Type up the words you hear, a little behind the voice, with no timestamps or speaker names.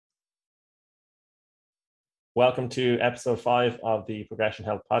Welcome to episode 5 of the Progression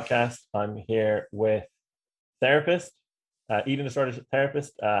Health Podcast. I'm here with therapist, eating disorder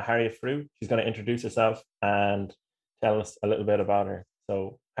therapist, Harriet Frew. She's going to introduce herself and tell us a little bit about her.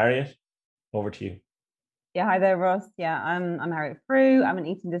 So, Harriet, over to you. Yeah, hi there, Ross. I'm Harriet Frew. I'm an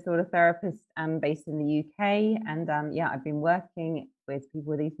eating disorder therapist based in the UK. And I've been working with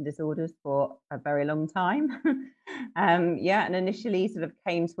people with eating disorders for a very long time. And initially sort of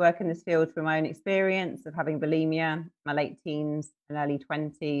came to work in this field through my own experience of having bulimia, my late teens and early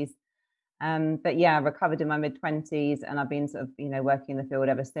 20s. I recovered in my mid 20s, and I've been sort of, working in the field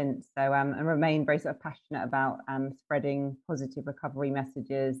ever since. So I remain very sort of passionate about spreading positive recovery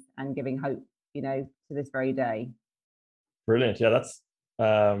messages and giving hope, to this very day. Brilliant. Yeah, that's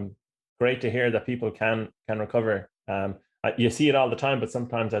great to hear that people can recover. You see it all the time, but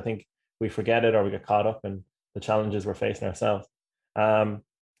sometimes I think we forget it or we get caught up in the challenges we're facing ourselves.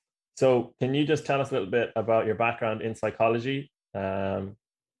 So can you just tell us a little bit about your background in psychology, and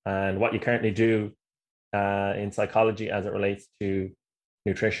what you currently do in psychology as it relates to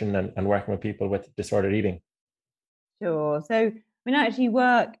nutrition and working with people with disordered eating? Sure. So I actually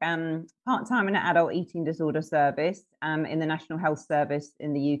work part-time in an adult eating disorder service in the National Health Service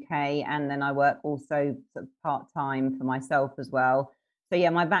in the UK. And then I work also sort of part-time for myself as well. So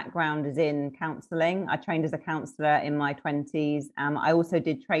yeah, my background is in counselling. I trained as a counsellor in my 20s. I also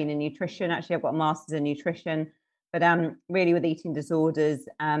did train in nutrition. Actually, I've got a master's in nutrition. But really with eating disorders,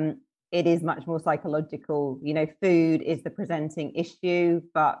 it is much more psychological. Food is the presenting issue,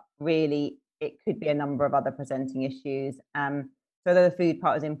 but really it could be a number of other presenting issues. So though the food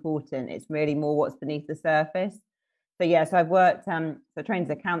part is important, it's really more what's beneath the surface. So I've worked, so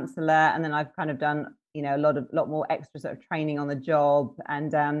trained as a counsellor, and then I've kind of done, a lot more extra sort of training on the job,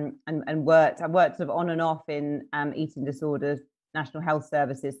 and worked. I've worked sort of on and off in eating disorders, National Health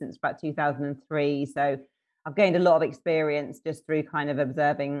Services since about 2003. So I've gained a lot of experience just through kind of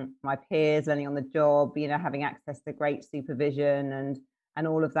observing my peers, learning on the job, having access to great supervision and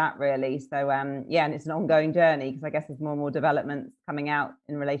all of that really. So and it's an ongoing journey, because I guess there's more and more developments coming out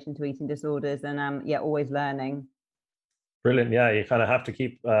in relation to eating disorders, and always learning. Brilliant. Yeah, you kind of have to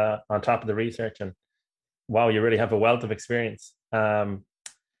keep on top of the research, and wow, you really have a wealth of experience.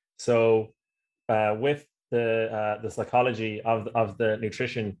 So with the psychology of the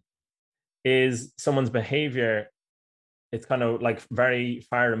nutrition, is someone's behavior, it's kind of like very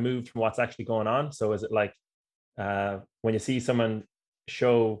far removed from what's actually going on. So is it like when you see someone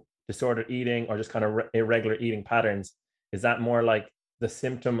show disordered eating or just kind of irregular eating patterns, is that more like the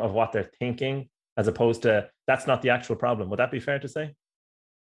symptom of what they're thinking, as opposed to that's not the actual problem? Would that be fair to say?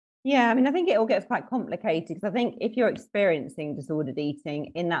 Yeah, I think it all gets quite complicated, because I think if you're experiencing disordered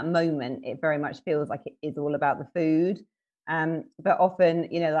eating in that moment, it very much feels like it is all about the food. But often,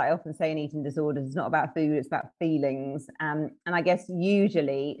 like I often say in eating disorders, it's not about food, it's about feelings. And I guess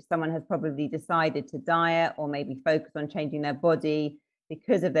usually someone has probably decided to diet or maybe focus on changing their body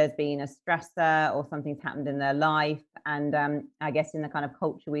because of there's been a stressor or something's happened in their life. And I guess in the kind of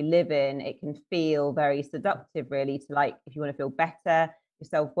culture we live in, it can feel very seductive, really, to, like, if you want to feel better, your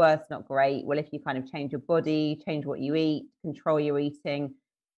self-worth's not great. Well, if you kind of change your body, change what you eat, control your eating,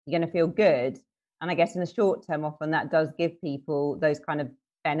 you're going to feel good. And I guess in the short term, often that does give people those kind of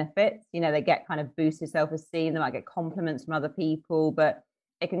benefits. They get kind of boosted self-esteem, they might get compliments from other people, but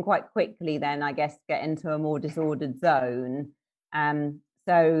it can quite quickly then, I guess, get into a more disordered zone.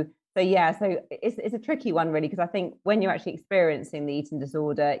 So it's a tricky one, really, because I think when you're actually experiencing the eating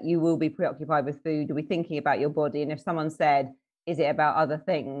disorder, you will be preoccupied with food, you'll be thinking about your body. And if someone said, is it about other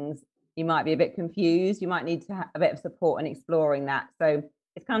things, you might be a bit confused. You might need to have a bit of support in exploring that. So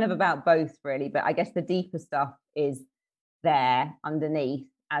it's kind of about both, really. But I guess the deeper stuff is there underneath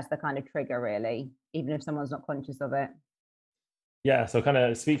as the kind of trigger, really, even if someone's not conscious of it. Yeah, so kind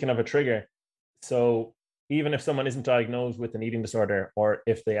of speaking of a trigger, so even if someone isn't diagnosed with an eating disorder, or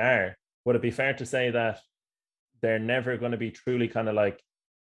if they are, would it be fair to say that they're never going to be truly kind of like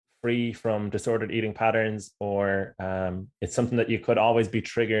free from disordered eating patterns, or it's something that you could always be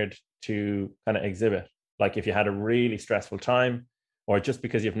triggered to kind of exhibit? Like if you had a really stressful time, or just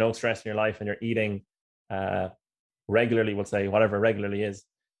because you have no stress in your life and you're eating regularly, we'll say whatever regularly is,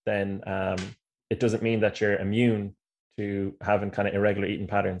 then it doesn't mean that you're immune to having kind of irregular eating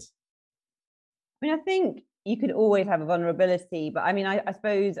patterns. I think you could always have a vulnerability, but I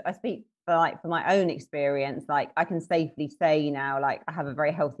suppose I speak for my own experience. Like, I can safely say now, like, I have a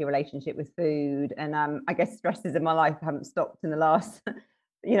very healthy relationship with food, and I guess stresses in my life haven't stopped in the last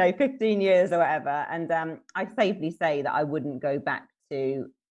 15 years or whatever. And I safely say that I wouldn't go back to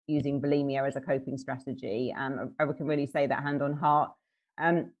using bulimia as a coping strategy. I can really say that hand on heart.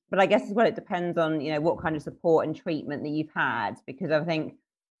 But I guess as well, it depends on, what kind of support and treatment that you've had, because I think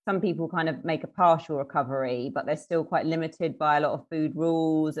some people kind of make a partial recovery, but they're still quite limited by a lot of food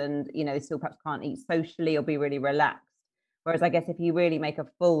rules, and they still perhaps can't eat socially or be really relaxed. Whereas I guess if you really make a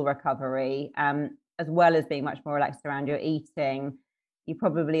full recovery, as well as being much more relaxed around your eating, you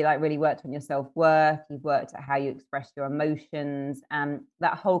probably like really worked on your self-worth, you've worked at how you express your emotions,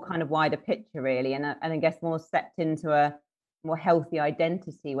 that whole kind of wider picture really, and I guess more stepped into a more healthy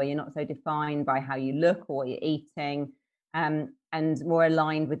identity where you're not so defined by how you look or what you're eating, and more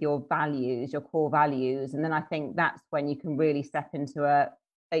aligned with your values, your core values. And then I think that's when you can really step into a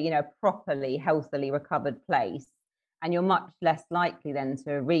properly healthily recovered place, and you're much less likely then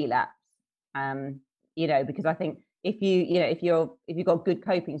to relapse. Because I think if you've got good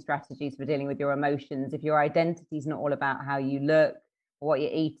coping strategies for dealing with your emotions, if your identity is not all about how you look or what you're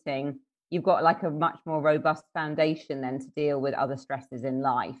eating, you've got like a much more robust foundation then to deal with other stresses in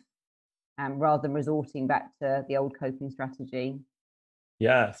life, rather than resorting back to the old coping strategy.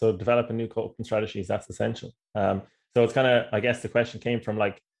 Yeah, so developing new coping strategies, that's essential. So it's kind of, I guess the question came from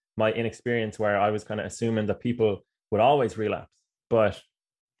like my inexperience where I was kind of assuming that people would always relapse, but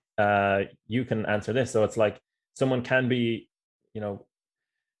you can answer this. So it's like someone can be,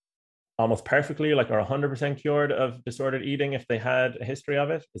 almost perfectly like or 100% cured of disordered eating if they had a history of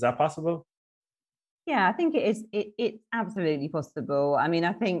it. Is that possible? Yeah, I think it is. It's absolutely possible. I mean,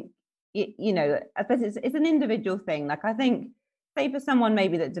 I think I suppose it's an individual thing. Like I think, say for someone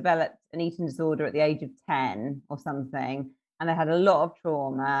maybe that developed an eating disorder at the age of 10 or something, and they had a lot of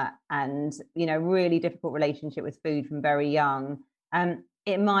trauma and really difficult relationship with food from very young,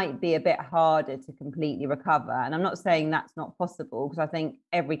 it might be a bit harder to completely recover. And I'm not saying that's not possible, because I think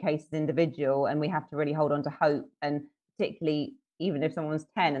every case is individual, and we have to really hold on to hope. And particularly, even if someone's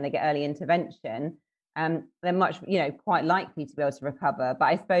 10 and they get early intervention, they're much, quite likely to be able to recover. But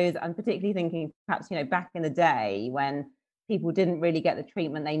I suppose I'm particularly thinking perhaps, back in the day when people didn't really get the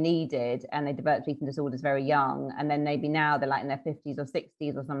treatment they needed and they developed eating disorders very young. And then maybe now they're like in their 50s or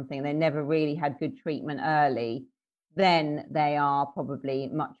 60s or something, and they never really had good treatment early. Then they are probably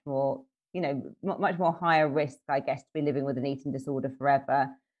much more, much more higher risk, I guess, to be living with an eating disorder forever.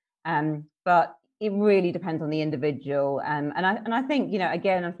 But it really depends on the individual. And I think,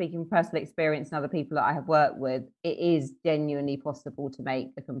 again, I'm speaking from personal experience and other people that I have worked with, it is genuinely possible to make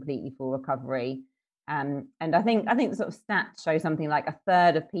a completely full recovery. And I think the sort of stats show something like a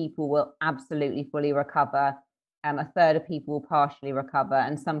third of people will absolutely fully recover. A third of people will partially recover,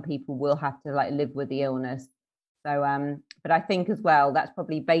 and some people will have to like live with the illness. So, but I think as well, that's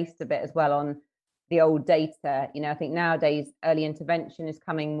probably based a bit as well on the old data. I think nowadays early intervention is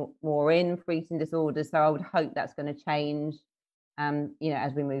coming more in for eating disorders. So I would hope that's going to change,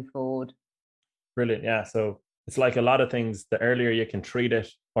 as we move forward. Brilliant. Yeah. So it's like a lot of things, the earlier you can treat it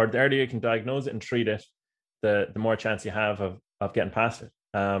or the earlier you can diagnose it and treat it, the more chance you have of getting past it.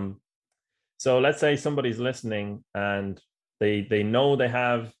 So let's say somebody's listening and they know they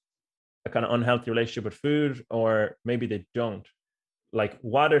have a kind of unhealthy relationship with food, or maybe they don't. Like,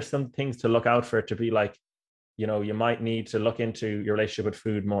 what are some things to look out for to be like, you might need to look into your relationship with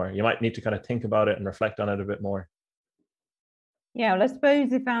food more. You might need to kind of think about it and reflect on it a bit more. Yeah, well, I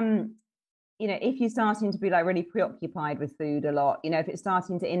suppose if you're starting to be like really preoccupied with food a lot, if it's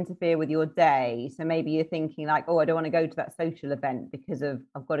starting to interfere with your day, so maybe you're thinking like, oh, I don't want to go to that social event because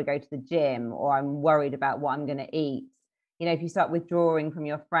I've got to go to the gym, or I'm worried about what I'm going to eat. If you start withdrawing from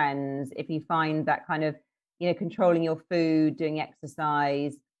your friends, if you find that kind of, controlling your food, doing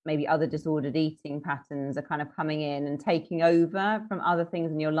exercise, maybe other disordered eating patterns are kind of coming in and taking over from other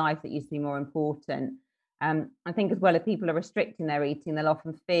things in your life that used to be more important. I think as well, if people are restricting their eating, they'll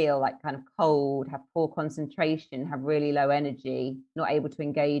often feel like kind of cold, have poor concentration, have really low energy, not able to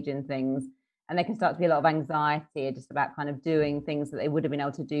engage in things. And there can start to be a lot of anxiety just about kind of doing things that they would have been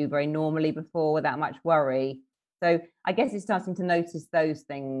able to do very normally before without much worry. So I guess it's starting to notice those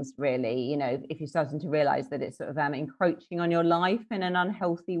things really, if you're starting to realize that it's sort of encroaching on your life in an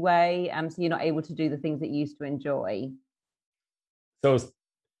unhealthy way. So you're not able to do the things that you used to enjoy. So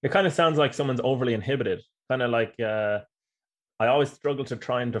it kind of sounds like someone's overly inhibited, kind of like I always struggle to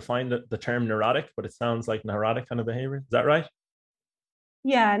try and define the term neurotic, but it sounds like neurotic kind of behavior. Is that right?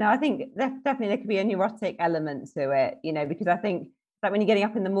 Yeah, no, I think definitely there could be a neurotic element to it, because I think like when you're getting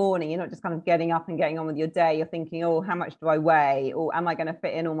up in the morning, you're not just kind of getting up and getting on with your day. You're thinking, oh, how much do I weigh? Or am I going to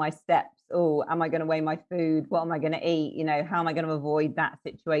fit in all my steps? Or am I going to weigh my food? What am I going to eat? How am I going to avoid that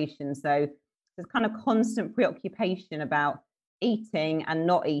situation? So there's kind of constant preoccupation about eating and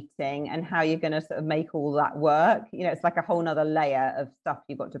not eating and how you're going to sort of make all that work. It's like a whole nother layer of stuff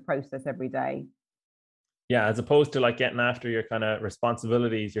you've got to process every day. Yeah, as opposed to like getting after your kind of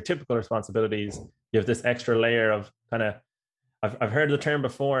responsibilities, your typical responsibilities, you have this extra layer of kind of, I've heard the term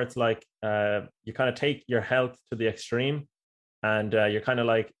before. It's like you kind of take your health to the extreme, and you're kind of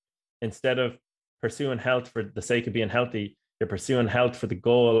like, instead of pursuing health for the sake of being healthy, you're pursuing health for the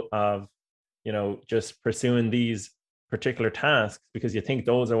goal of, just pursuing these particular tasks because you think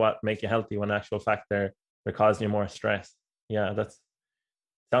those are what make you healthy, when in actual fact they're causing you more stress. Yeah, that's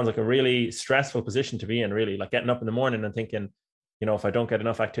sounds like a really stressful position to be in, really, like getting up in the morning and thinking, if I don't get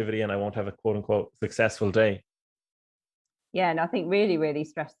enough activity and I won't have a quote unquote successful day. Yeah, and I think really, really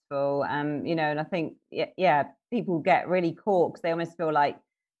stressful. And I think yeah, people get really caught because they almost feel like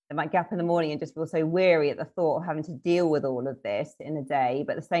they might get up in the morning and just feel so weary at the thought of having to deal with all of this in a day,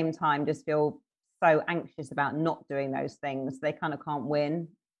 but at the same time just feel so anxious about not doing those things. They kind of can't win.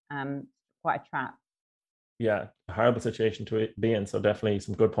 Um, Quite a trap. Yeah, a horrible situation to be in. So definitely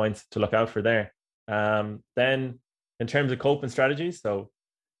some good points to look out for there. Then in terms of coping strategies, so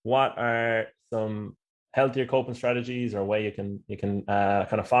what are some healthier coping strategies or way you can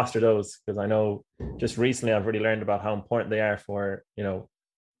kind of foster those? Because I know just recently I've really learned about how important they are for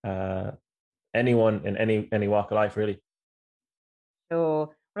uh, anyone in any walk of life, really. Sure.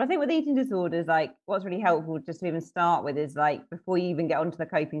 But I think with eating disorders, like what's really helpful just to even start with is like before you even get onto the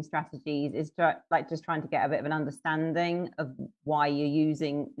coping strategies, is like just trying to get a bit of an understanding of why you're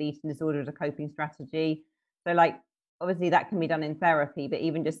using the eating disorder as a coping strategy. So like obviously that can be done in therapy, but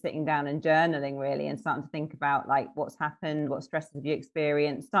even just sitting down and journaling really and starting to think about like what's happened, what stresses have you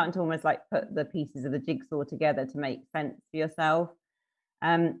experienced, starting to almost like put the pieces of the jigsaw together to make sense for yourself.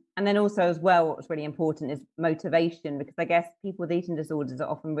 And then also as well, what's really important is motivation, because I guess people with eating disorders are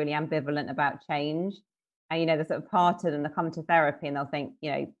often really ambivalent about change. And, they're sort of parted and they'll come to therapy and they'll think,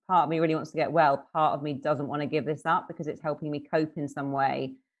 part of me really wants to get well. Part of me doesn't want to give this up because it's helping me cope in some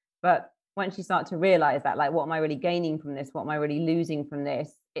way. But once you start to realize that, like, what am I really gaining from this? What am I really losing from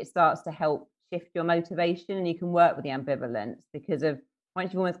this? It starts to help shift your motivation, and you can work with the ambivalence because of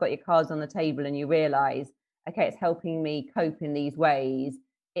once you've almost got your cards on the table and you realize, okay, it's helping me cope in these ways,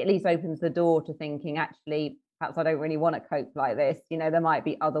 it at least opens the door to thinking, actually, perhaps I don't really want to cope like this. There might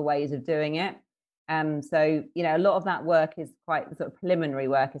be other ways of doing it. So, a lot of that work is quite sort of preliminary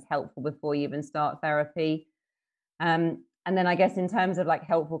work is helpful before you even start therapy. And then I guess in terms of like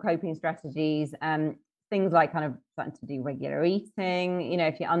helpful coping strategies, things like kind of starting to do regular eating,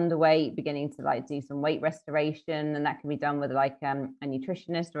 if you're underweight, beginning to like do some weight restoration, and that can be done with like a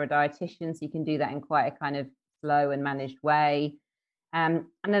nutritionist or a dietitian. So you can do that in quite a kind of slow and managed way. And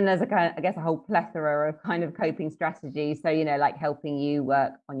then there's a kind of, I guess, a whole plethora of kind of coping strategies. So, like helping you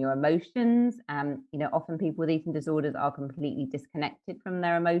work on your emotions. Often people with eating disorders are completely disconnected from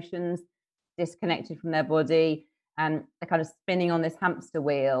their emotions, disconnected from their body. They're kind of spinning on this hamster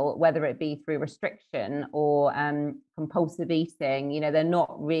wheel, whether it be through restriction or compulsive eating. They're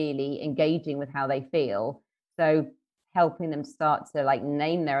not really engaging with how they feel. So helping them start to like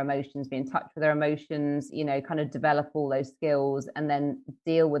name their emotions, be in touch with their emotions, kind of develop all those skills and then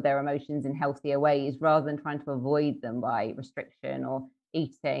deal with their emotions in healthier ways rather than trying to avoid them by restriction or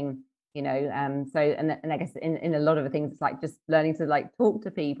eating. So and I guess in a lot of the things it's like just learning to like talk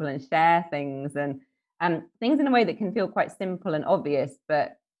to people and share things and things in a way that can feel quite simple and obvious,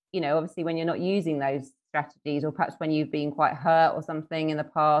 but obviously when you're not using those strategies, or perhaps when you've been quite hurt or something in the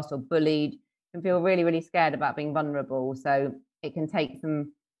past or bullied, can feel really, really scared about being vulnerable. So it can take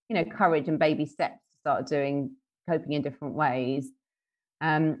some, courage and baby steps to start doing coping in different ways.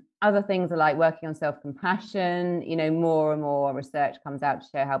 Other things are like working on self-compassion. More and more research comes out to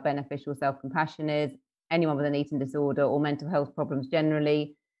show how beneficial self-compassion is. Anyone with an eating disorder or mental health problems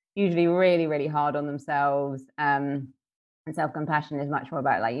generally, usually really, really hard on themselves. And self-compassion is much more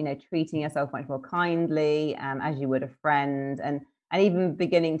about like, treating yourself much more kindly, as you would a friend, and even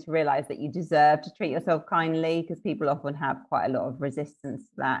beginning to realize that you deserve to treat yourself kindly, because people often have quite a lot of resistance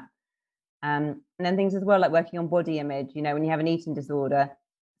to that. And then things as well, like working on body image. When you have an eating disorder,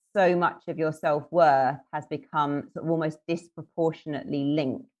 so much of your self-worth has become sort of almost disproportionately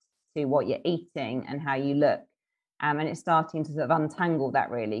linked to what you're eating and how you look. And it's starting to sort of untangle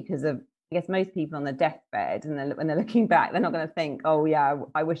that really, because of, I guess, most people on the deathbed, and when they're looking back, they're not going to think, oh yeah,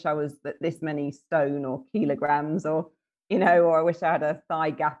 I wish I was this many stone or kilograms, or or I wish I had a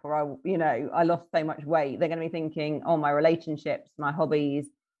thigh gap, or I lost so much weight. They're going to be thinking, oh, my relationships, my hobbies,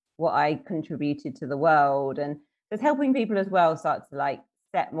 what I contributed to the world. And it's helping people as well start to like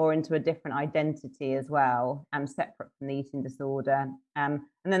step more into a different identity as well, separate from the eating disorder. And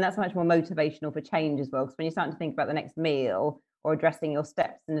then that's much more motivational for change as well, because when you're starting to think about the next meal or addressing your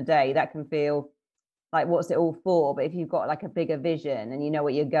steps in the day, that can feel like what's it all for. But if you've got like a bigger vision and you know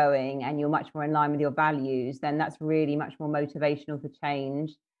what you're going and you're much more in line with your values, then that's really much more motivational for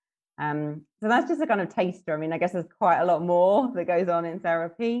change. So that's just a kind of taster. I mean, I guess there's quite a lot more that goes on in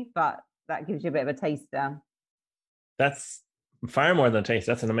therapy, but that gives you a bit of a taster. That's far more than a taste.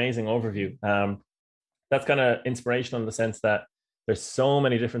 That's an amazing overview. That's kind of inspirational in the sense that there's so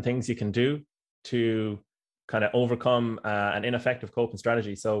many different things you can do to kind of overcome an ineffective coping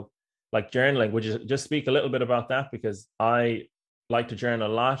strategy. So, like journaling, would you just speak a little bit about that? Because I like to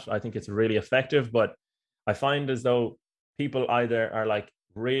journal a lot. I think it's really effective, but I find as though people either are like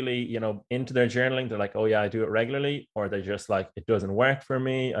really, into their journaling. They're like, oh yeah, I do it regularly, or they're just like, it doesn't work for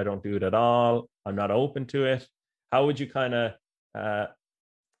me. I don't do it at all. I'm not open to it. How would you kind of uh,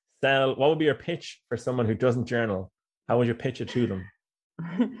 sell? What would be your pitch for someone who doesn't journal? How would you pitch it to them?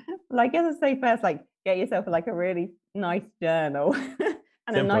 Well, I guess I'd say first, like, get yourself like a really nice journal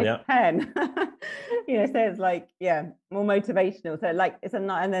and a Simple, nice yeah. pen. So it's like, yeah, more motivational. So like it's a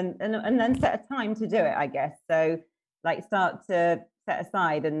night, and then set a time to do it, I guess. So like start to set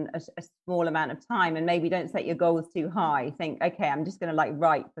aside a small amount of time, and maybe don't set your goals too high. Think, okay, I'm just going to like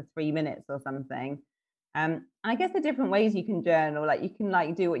write for 3 minutes or something. And I guess the different ways you can journal, like you can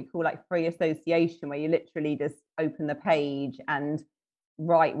like do what you call like free association, where you literally just open the page and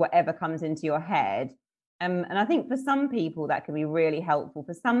write whatever comes into your head. And I think for some people that can be really helpful.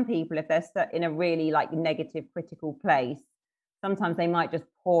 For some people, if they're in a really like negative, critical place, sometimes they might just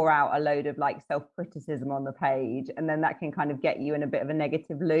pour out a load of like self-criticism on the page, and then that can kind of get you in a bit of a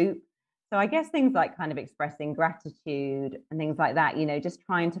negative loop. So I guess things like kind of expressing gratitude and things like that, just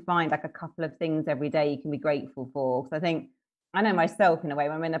trying to find like a couple of things every day you can be grateful for. Because I think I know myself in a way,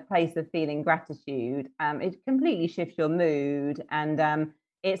 when I'm in a place of feeling gratitude, it completely shifts your mood, and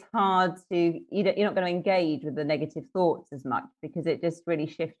it's hard to, you're not going to engage with the negative thoughts as much, because it just really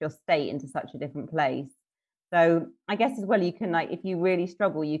shifts your state into such a different place. So I guess as well, you can like, if you really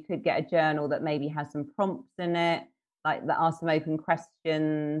struggle, you could get a journal that maybe has some prompts in it, like that are some open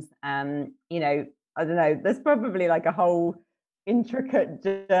questions. I don't know, there's probably like a whole intricate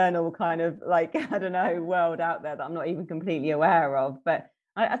journal kind of like, I don't know, world out there that I'm not even completely aware of. But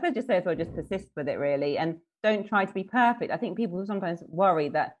I suppose just say as well, just persist with it really, and don't try to be perfect. I think people sometimes worry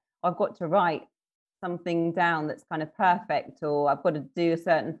that I've got to write something down that's kind of perfect, or I've got to do a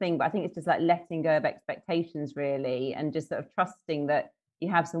certain thing. But I think it's just like letting go of expectations really, and just sort of trusting that you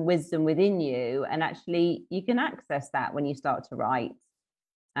have some wisdom within you, and actually you can access that when you start to write.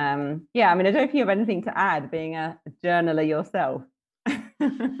 Yeah, I mean, I don't know if you have anything to add, being a journaler yourself.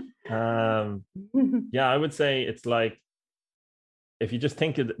 Yeah, I would say it's like, if you just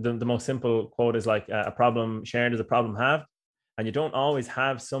think of the most simple quote is like, a problem shared is a problem halved. And you don't always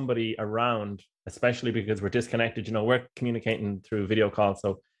have somebody around, especially because we're disconnected. We're communicating through video calls,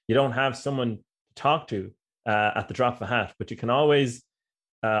 so you don't have someone to talk to at the drop of a hat. But you can always,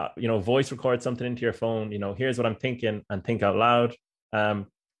 voice record something into your phone. Here's what I'm thinking, and think out loud.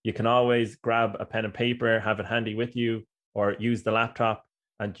 You can always grab a pen and paper, have it handy with you, or use the laptop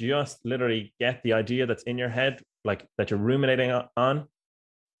and just literally get the idea that's in your head, like that you're ruminating on,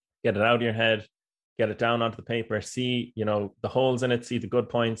 get it out of your head, get it down onto the paper, see, the holes in it, see the good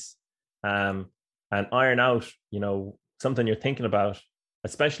points, and iron out, something you're thinking about,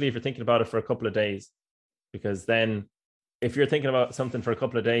 especially if you're thinking about it for a couple of days. Because then if you're thinking about something for a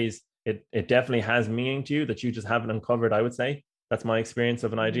couple of days, it definitely has meaning to you that you just haven't uncovered, I would say. That's my experience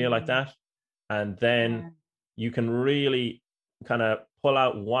of an idea like that. And then you can really kind of pull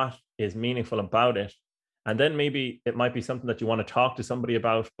out what is meaningful about it. And then maybe it might be something that you want to talk to somebody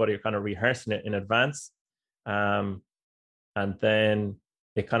about, but you're kind of rehearsing it in advance. And then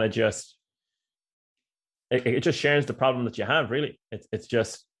it kind of just, it just shares the problem that you have, really.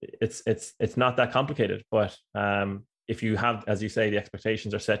 It's not that complicated. But if you have, as you say, the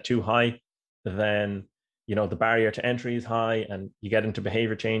expectations are set too high, then the barrier to entry is high, and you get into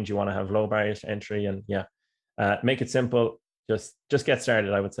behavior change. You want to have low barriers to entry, and make it simple. Just get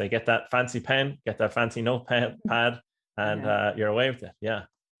started. I would say get that fancy pen, get that fancy notepad, and you're away with it. Yeah.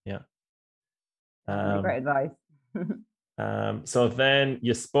 Really great advice. So then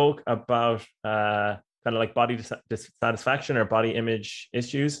you spoke about kind of like body dissatisfaction or body image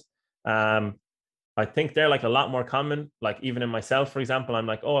issues. I think they're like a lot more common. Like even in myself, for example, I'm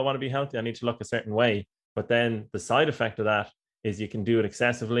like, oh, I want to be healthy, I need to look a certain way. But then the side effect of that is you can do it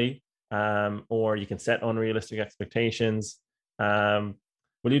excessively, or you can set unrealistic expectations. Will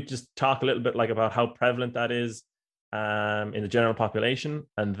you just talk a little bit like about how prevalent that is in the general population,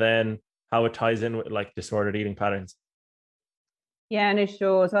 and then how it ties in with like disordered eating patterns? Yeah, no,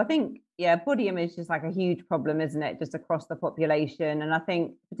 sure. So I think, yeah, body image is like a huge problem, isn't it? Just across the population. And I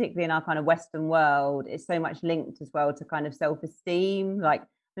think particularly in our kind of Western world, it's so much linked as well to kind of self-esteem. Like, I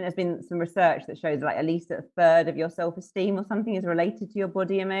think there's been some research that shows like at least a third of your self-esteem or something is related to your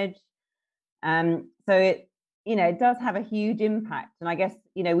body image. So it, it does have a huge impact. And I guess,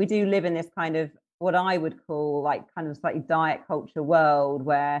 we do live in this kind of what I would call like kind of slightly diet culture world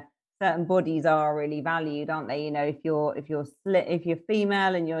where certain bodies are really valued, aren't they? If you're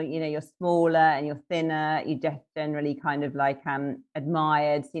female and you're smaller and you're thinner, you just generally kind of like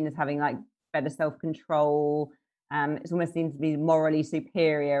admired, seen as having like better self-control. It almost seems to be morally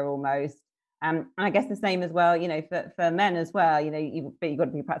superior almost. And I guess the same as well, for men as well, you've got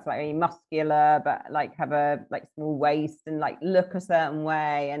to be perhaps like really muscular, but like have a like small waist and like look a certain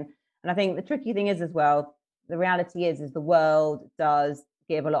way. And I think the tricky thing is as well, the reality is the world does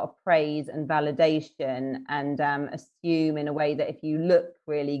give a lot of praise and validation and assume in a way that if you look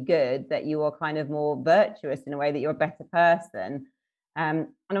really good, that you are kind of more virtuous in a way that you're a better person. And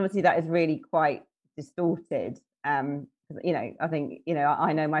obviously that is really quite distorted. I think,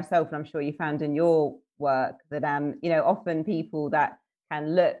 I know myself, and I'm sure you found in your work that, often people that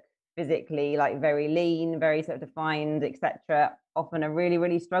can look physically like very lean, very sort of defined, etc., often are really,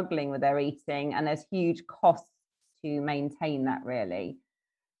 really struggling with their eating, and there's huge costs to maintain that, really.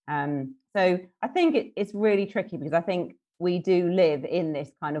 So I think it's really tricky because I think we do live in this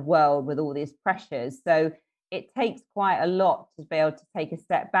kind of world with all these pressures. So it takes quite a lot to be able to take a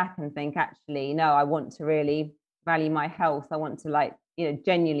step back and think, actually, no, I want to really value my health. I want to like,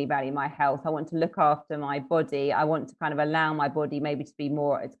 genuinely value my health. I want to look after my body. I want to kind of allow my body maybe to be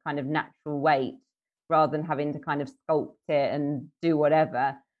more its kind of natural weight rather than having to kind of sculpt it and do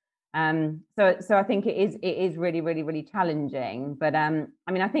whatever. So I think it is really, really, really challenging. But I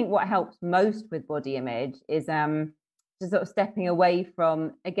mean, I think what helps most with body image is just sort of stepping away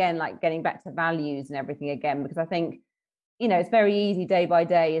from, again, like getting back to values and everything again, because I think, it's very easy day by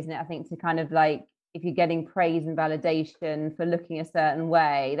day, isn't it? I think to kind of like, if you're getting praise and validation for looking a certain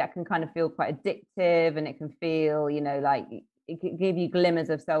way, that can kind of feel quite addictive, and it can feel, like it can give you glimmers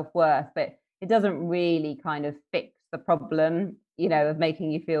of self-worth, but it doesn't really kind of fix the problem, of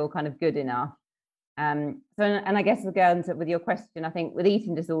making you feel kind of good enough. And I guess again, with your question, I think with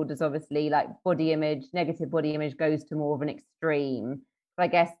eating disorders, obviously, like body image, negative body image goes to more of an extreme. But I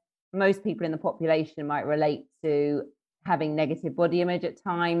guess most people in the population might relate to having negative body image at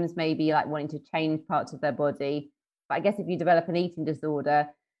times, maybe like wanting to change parts of their body. But I guess if you develop an eating disorder,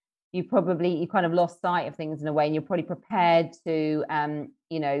 you kind of lost sight of things in a way, and you're probably prepared to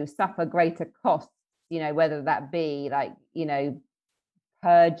suffer greater costs, whether that be like,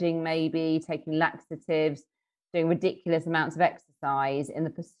 purging, maybe taking laxatives, doing ridiculous amounts of exercise in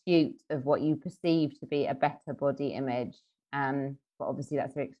the pursuit of what you perceive to be a better body image. But obviously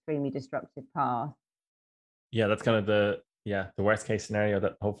that's an extremely destructive path. Yeah, that's kind of the worst case scenario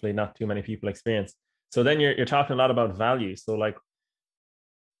that hopefully not too many people experience. So then you're talking a lot about values. So like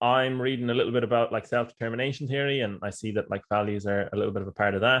I'm reading a little bit about like self-determination theory, and I see that like values are a little bit of a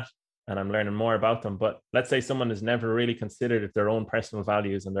part of that, and I'm learning more about them. But let's say someone has never really considered their own personal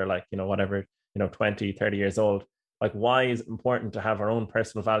values, and they're like, whatever, 20, 30 years old. Like, why is it important to have our own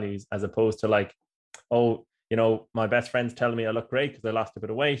personal values as opposed to like, oh, my best friend's telling me I look great because I lost a bit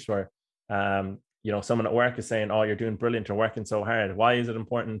of weight, or someone at work is saying, oh, you're doing brilliant, you're working so hard. Why is it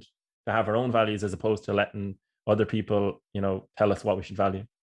important to have our own values as opposed to letting other people, tell us what we should value?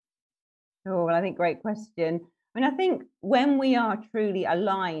 Oh, well, I think great question. I mean, I think when we are truly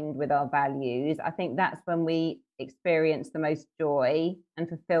aligned with our values, I think that's when we experience the most joy and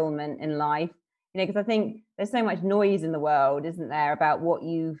fulfillment in life. Because I think there's so much noise in the world, isn't there, about what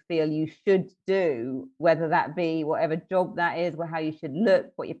you feel you should do, whether that be whatever job that is, or how you should look,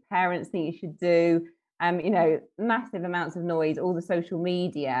 what your parents think you should do. Massive amounts of noise, all the social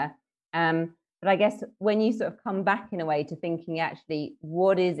media. But I guess when you sort of come back in a way to thinking, actually,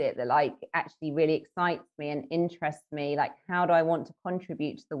 what is it that like actually really excites me and interests me? Like, how do I want to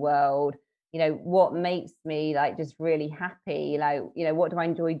contribute to the world? What makes me like just really happy? Like, what do I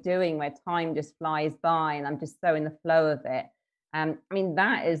enjoy doing where time just flies by and I'm just so in the flow of it? I mean,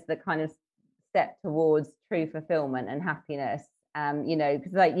 that is the kind of step towards true fulfillment and happiness.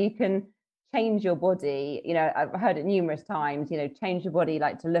 Because like you can change your body, I've heard it numerous times, change your body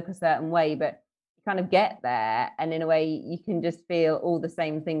like to look a certain way, but kind of get there, and in a way you can just feel all the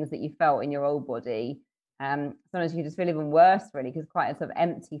same things that you felt in your old body. Sometimes you just feel even worse, really, because quite a sort of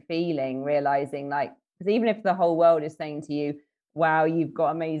empty feeling, realizing like, because even if the whole world is saying to you, wow, you've got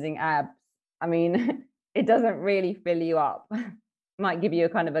amazing abs, I mean it doesn't really fill you up. Might give you a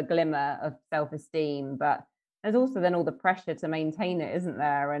kind of a glimmer of self-esteem, but there's also then all the pressure to maintain it, isn't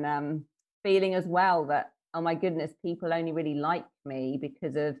there? And feeling as well that, oh my goodness, people only really like me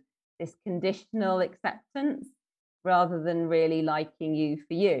because of this conditional acceptance rather than really liking you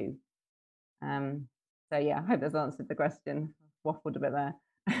for you. Um, so yeah, I hope that's answered the question. Waffled a bit there.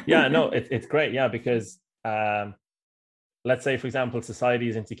 Yeah, no, it's great. Yeah, because let's say, for example, society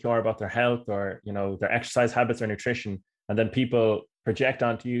is insecure about their health or their exercise habits or nutrition, and then people project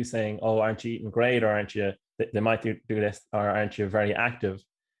onto you saying, "Oh, aren't you eating great? Or aren't you? They might do this, or aren't you very active?"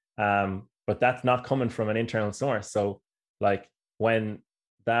 But that's not coming from an internal source. So, like when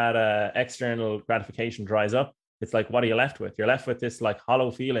that external gratification dries up, it's like, what are you left with? You're left with this like hollow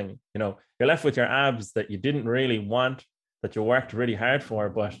feeling. You're left with your abs that you didn't really want, that you worked really hard for,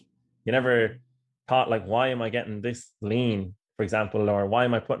 but you never thought like, why am I getting this lean, for example, or why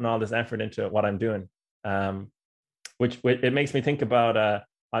am I putting all this effort into what I'm doing? Which it makes me think about.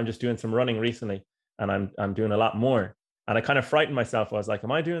 I'm just doing some running recently, and I'm doing a lot more, and I kind of frightened myself. I was like,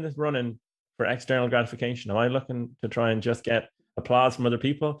 am I doing this running for external gratification? Am I looking to try and just get applause from other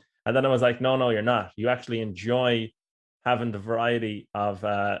people? And then I was like, no, you're not. You actually enjoy having the variety of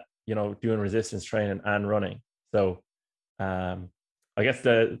doing resistance training and running. So I guess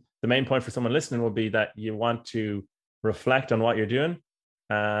the main point for someone listening would be that you want to reflect on what you're doing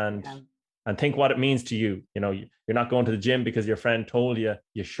and Yeah. and think what it means to you. You're not going to the gym because your friend told you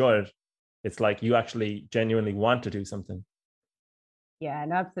you should. It's like you actually genuinely want to do something. Yeah,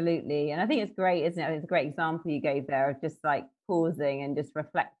 no, absolutely. And I think it's great, isn't it? It's a great example you gave there of just like pausing and just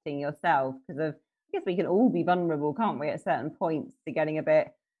reflecting yourself. Because I guess we can all be vulnerable, can't we, at certain points to getting a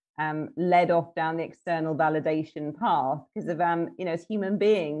bit led off down the external validation path. Because of as human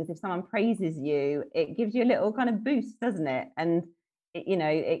beings, if someone praises you, it gives you a little kind of boost, doesn't it? And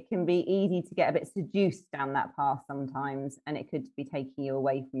it can be easy to get a bit seduced down that path sometimes, and it could be taking you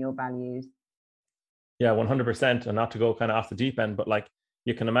away from your values. Yeah, 100%. And not to go kind of off the deep end, but like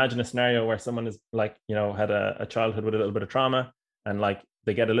you can imagine a scenario where someone is like, had a childhood with a little bit of trauma, and like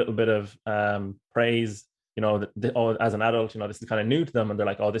they get a little bit of praise, as an adult, this is kind of new to them. And they're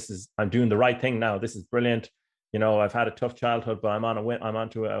like, oh, I'm doing the right thing now. This is brilliant. I've had a tough childhood, but I'm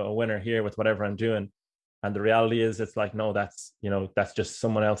onto a winner here with whatever I'm doing. And the reality is it's like, no, that's just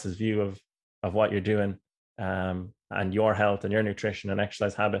someone else's view of what you're doing, and your health and your nutrition and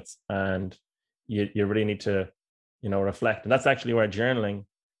exercise habits. And you really need to reflect, and that's actually where journaling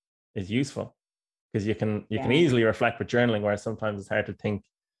is useful, because you can Yeah. easily reflect with journaling, whereas sometimes it's hard to think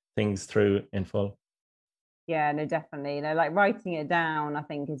things through in full. Yeah, no, definitely. Like writing it down, I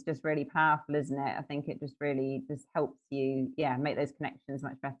think is just really powerful, isn't it? I think it just really just helps you, yeah, make those connections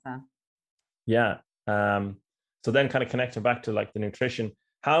much better. Yeah. So then kind of connecting back to like the nutrition,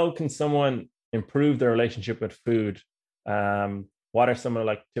 how can someone improve their relationship with food? What are some of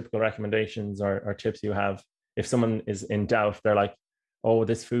like typical recommendations or tips you have if someone is in doubt? They're like, oh,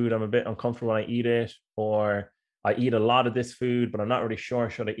 this food, I'm a bit uncomfortable when I eat it, or I eat a lot of this food, but I'm not really sure,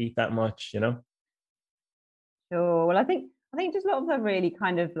 should I eat that much, Sure. Well, I think just a lot of the really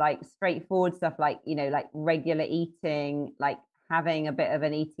kind of like straightforward stuff, like like regular eating, like having a bit of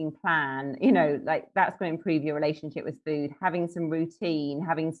an eating plan, like that's going to improve your relationship with food. Having some routine,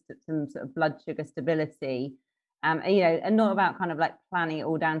 having some sort of blood sugar stability, and not about kind of like planning it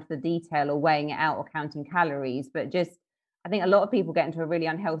all down to the detail or weighing it out or counting calories, but just I think a lot of people get into a really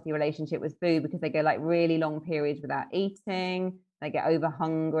unhealthy relationship with food because they go like really long periods without eating, they get over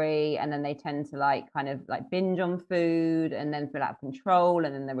hungry, and then they tend to like kind of like binge on food and then feel out of control,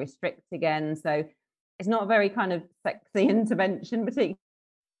 and then they restrict again. So it's not a very kind of sexy intervention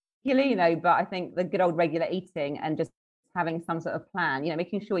particularly, but I think the good old regular eating and just having some sort of plan,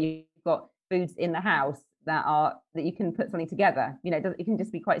 making sure you've got foods in the house that you can put something together. It can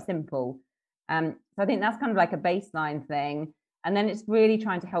just be quite simple. So I think that's kind of like a baseline thing. And then it's really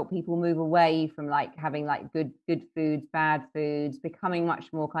trying to help people move away from like having like good foods, bad foods, becoming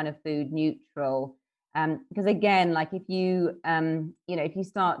much more kind of food neutral. Because again, like if if you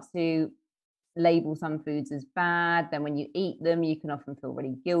start to label some foods as bad, then when you eat them, you can often feel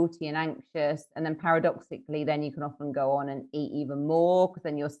really guilty and anxious. And then paradoxically, then you can often go on and eat even more because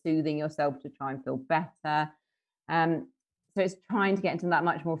then you're soothing yourself to try and feel better. So it's trying to get into that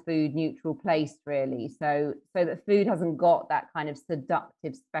much more food neutral place, really. So that food hasn't got that kind of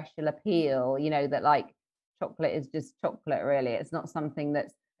seductive special appeal, that like chocolate is just chocolate, really. It's not something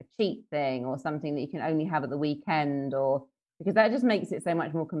that's a cheap thing or something that you can only have at the weekend, or because that just makes it so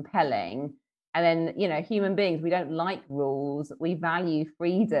much more compelling. And then, human beings, we don't like rules. We value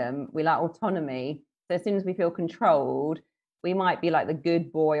freedom. We like autonomy. So as soon as we feel controlled, we might be like the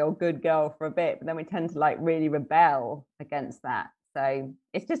good boy or good girl for a bit, but then we tend to like really rebel against that. So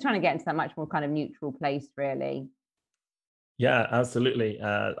it's just trying to get into that much more kind of neutral place, really. Yeah, absolutely.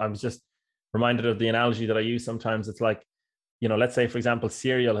 I was just reminded of the analogy that I use sometimes. It's like, let's say, for example,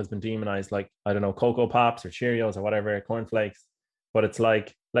 cereal has been demonized, like, I don't know, Cocoa Pops or Cheerios or whatever, cornflakes. But it's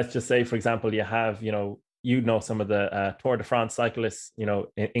like, let's just say, for example, you have, some of the Tour de France cyclists,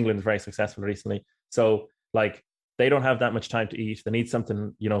 England is very successful recently. So, like, they don't have that much time to eat. They need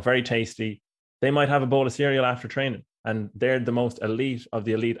something, very tasty. They might have a bowl of cereal after training, and they're the most elite of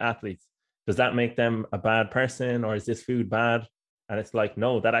the elite athletes. Does that make them a bad person, or is this food bad? And it's like,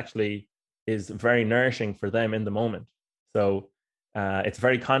 no, that actually is very nourishing for them in the moment. So it's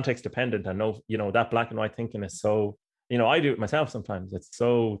very context dependent. And no, that black and white thinking is so, I do it myself sometimes. It's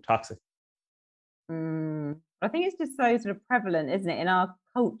so toxic. I think it's just so sort of prevalent, isn't it, in our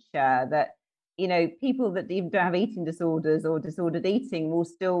culture that, people that even don't have eating disorders or disordered eating will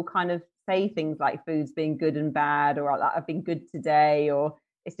still kind of say things like food's being good and bad, or like, I've been good today, or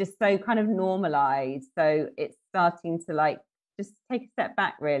it's just so kind of normalized. So it's starting to like just take a step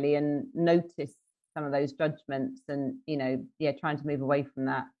back really and notice some of those judgments and, yeah, trying to move away from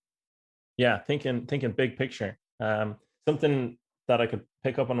that. Yeah, thinking big picture. Something that I could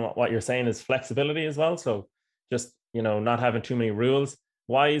pick up on what you're saying is flexibility as well. So just, not having too many rules.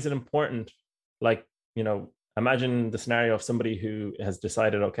 Why is it important? Like, imagine the scenario of somebody who has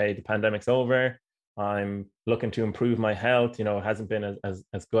decided, okay, the pandemic's over. I'm looking to improve my health. It hasn't been as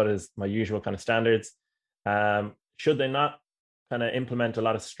good as my usual kind of standards. Should they not kind of implement a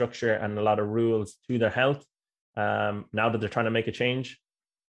lot of structure and a lot of rules to their health now that they're trying to make a change?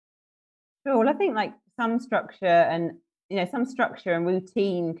 Sure. Well, I think like some structure and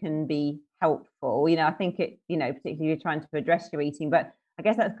routine can be helpful. I think it, particularly you're trying to address your eating, but I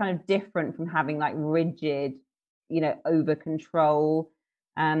guess that's kind of different from having like rigid, over control.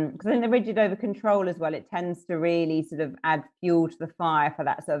 Because I think the rigid over control as well, it tends to really sort of add fuel to the fire for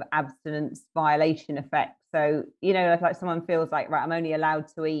that sort of abstinence violation effect. So, if like someone feels like, right, I'm only allowed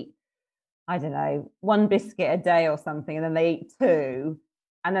to eat, I don't know, one biscuit a day or something, and then they eat two,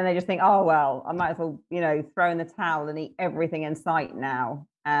 and then they just think, oh well, I might as well, throw in the towel and eat everything in sight now.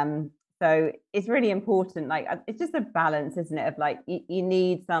 So it's really important. Like it's just a balance, isn't it? Of like you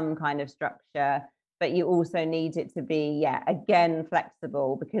need some kind of structure, but you also need it to be, yeah, again,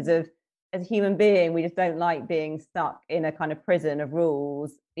 flexible because of as a human being, we just don't like being stuck in a kind of prison of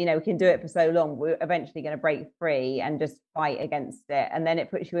rules. We can do it for so long, we're eventually going to break free and just fight against it. And then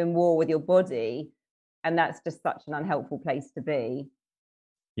it puts you in war with your body. And that's just such an unhelpful place to be.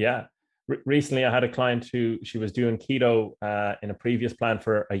 Yeah. Recently, I had a client who she was doing keto in a previous plan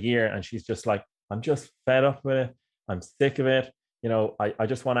for a year, and she's just like, I'm just fed up with it. I'm sick of it. I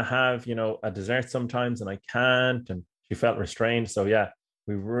just want to have, a dessert sometimes, and I can't. And she felt restrained. So yeah,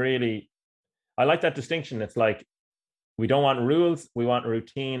 I like that distinction. It's like we don't want rules, we want a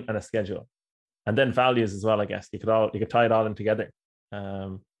routine and a schedule, and then values as well. I guess you could tie it all in together.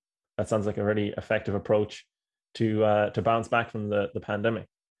 Um, that sounds like a really effective approach to bounce back from the pandemic.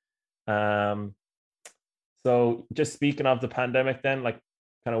 Um, so just speaking of the pandemic, then, like,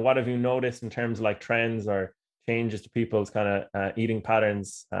 kind of what have you noticed in terms of like trends or changes to people's kind of eating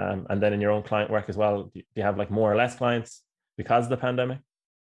patterns, and then in your own client work as well? Do you have like more or less clients because of the pandemic?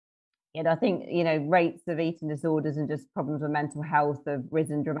 I think, rates of eating disorders and just problems with mental health have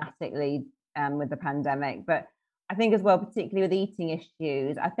risen dramatically with the pandemic. But I think as well, particularly with eating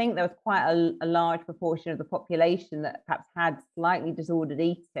issues, I think there was quite a large proportion of the population that perhaps had slightly disordered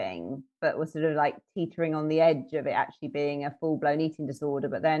eating, but was sort of like teetering on the edge of it actually being a full-blown eating disorder.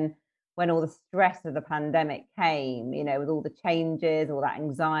 But then when all the stress of the pandemic came, with all the changes, all that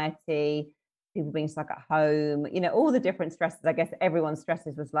anxiety, people being stuck at home, all the different stresses. I guess everyone's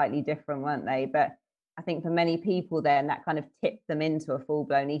stresses were slightly different, weren't they? But I think for many people, then that kind of tipped them into a full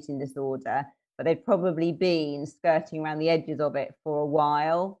blown eating disorder. But they'd probably been skirting around the edges of it for a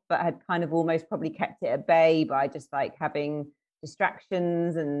while, but had kind of almost probably kept it at bay by just like having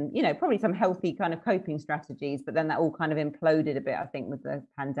distractions and, probably some healthy kind of coping strategies. But then that all kind of imploded a bit, I think, with the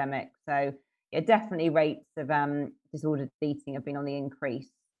pandemic. So, yeah, definitely rates of disordered eating have been on the increase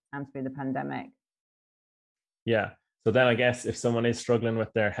through the pandemic. Yeah. So then I guess if someone is struggling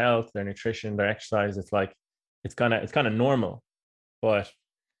with their health, their nutrition, their exercise, it's like it's kind of normal. But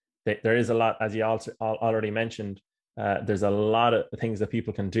there is a lot, as you also already mentioned. There's a lot of things that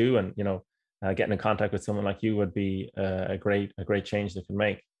people can do, and getting in contact with someone like you would be a great change that can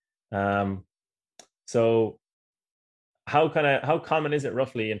make. Um, so how common is it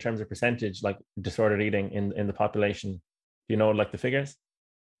roughly in terms of percentage, like disordered eating in the population? Do you know like the figures?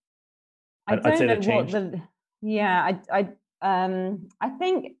 I I'd don't say know they've what changed. the, yeah, I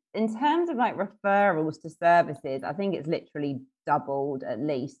think in terms of like referrals to services, I think it's literally doubled at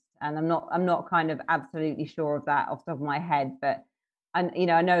least. And I'm not kind of absolutely sure of that off the top of my head, but and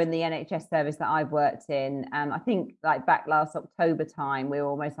I know in the NHS service that I've worked in, I think like back last October time, we were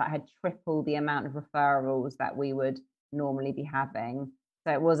almost like had triple the amount of referrals that we would normally be having.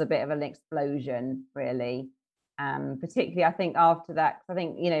 So it was a bit of an explosion, really. Particularly, I think after that, 'cause I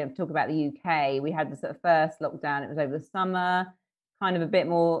think talk about the UK, we had the sort of first lockdown. It was over the summer, kind of a bit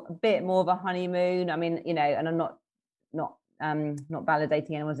more of a honeymoon. I mean, and I'm not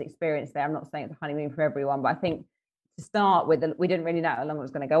validating anyone's experience there. I'm not saying it's a honeymoon for everyone, but I think to start with, we didn't really know how long it was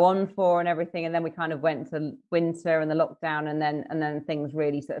going to go on for and everything, and then we kind of went to winter and the lockdown, and then things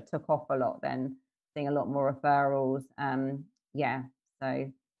really sort of took off a lot. Then seeing a lot more referrals. Yeah,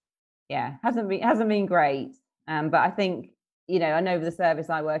 so yeah, hasn't been great. But I think I know the service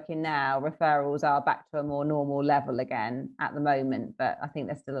I work in now, referrals are back to a more normal level again at the moment, but I think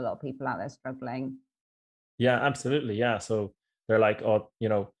there's still a lot of people out there struggling. Yeah, absolutely. Yeah. So they're like, oh,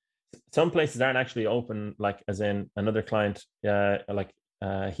 some places aren't actually open, like as in another client,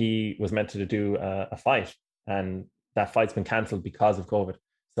 he was meant to do a fight, and that fight's been cancelled because of COVID.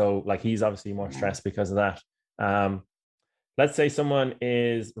 So like he's obviously more Yeah. stressed because of that. Um, let's say someone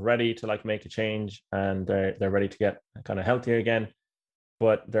is ready to like make a change, and they're ready to get kind of healthier again,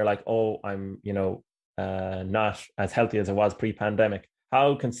 but they're like, oh, I'm not as healthy as I was pre-pandemic.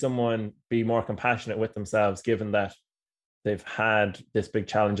 How can someone be more compassionate with themselves given that they've had this big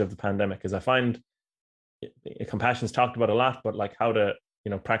challenge of the pandemic? Because I find compassion is talked about a lot, but like how to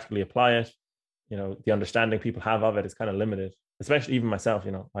practically apply it, the understanding people have of it is kind of limited. Especially even myself,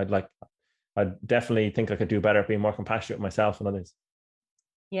 I definitely think I could do better at being more compassionate with myself and others.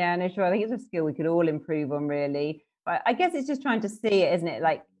 Yeah, no, sure. I think it's a skill we could all improve on, really. But I guess it's just trying to see it, isn't it?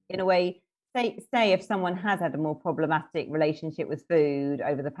 Like in a way, say if someone has had a more problematic relationship with food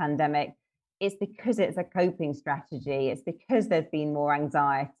over the pandemic, it's because it's a coping strategy. It's because there's been more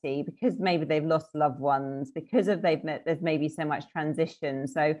anxiety, because maybe they've lost loved ones, because of there's maybe so much transition.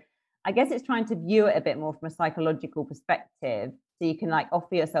 So I guess it's trying to view it a bit more from a psychological perspective, so you can like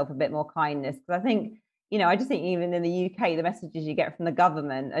offer yourself a bit more kindness. Because I think I just think even in the UK, the messages you get from the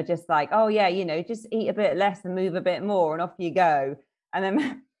government are just like, oh yeah, just eat a bit less and move a bit more, and off you go. And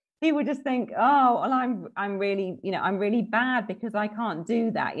then people just think, oh, well, I'm really, I'm really bad because I can't do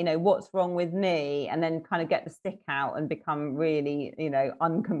that. What's wrong with me? And then kind of get the stick out and become really,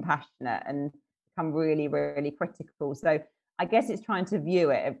 uncompassionate and become really, really critical. So I guess it's trying to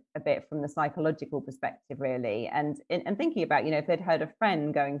view it a bit from the psychological perspective, really, and thinking about, if they'd heard a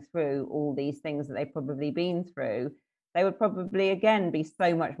friend going through all these things that they've probably been through, they would probably again be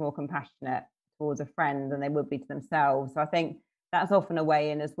so much more compassionate towards a friend than they would be to themselves. So I think that's often a way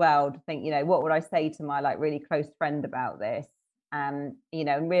in as well to think, what would I say to my like really close friend about this? And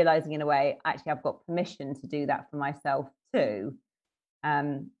realizing in a way, actually, I've got permission to do that for myself too.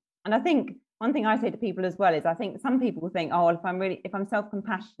 And I think one thing I say to people as well is I think some people think, oh, well, if I'm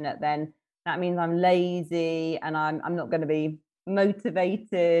self-compassionate, then that means I'm lazy and I'm not going to be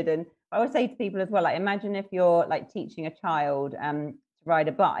motivated. And I would say to people as well, like imagine if you're like teaching a child to ride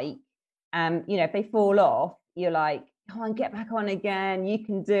a bike, if they fall off, you're like, come on, get back on again, you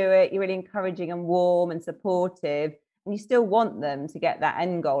can do it. You're really encouraging and warm and supportive. And you still want them to get that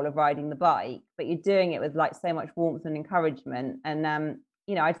end goal of riding the bike, but you're doing it with like so much warmth and encouragement. And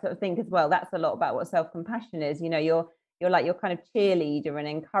I sort of think as well, that's a lot about what self-compassion is. You're like your kind of cheerleader and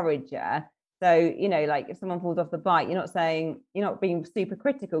encourager. So, like if someone falls off the bike, you're not being super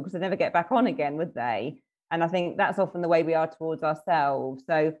critical because they never get back on again, would they? And I think that's often the way we are towards ourselves.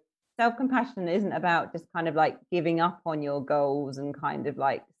 So self-compassion isn't about just kind of like giving up on your goals and kind of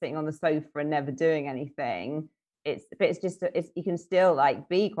like sitting on the sofa and never doing anything. You can still like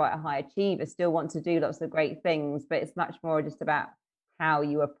be quite a high achiever, still want to do lots of great things, but it's much more just about how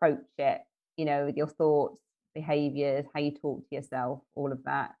you approach it, with your thoughts, behaviors, how you talk to yourself, all of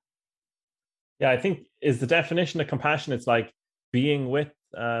that. Yeah, I think is the definition of compassion. It's like being with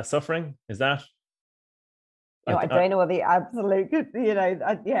suffering. Is that? I don't know what the absolute,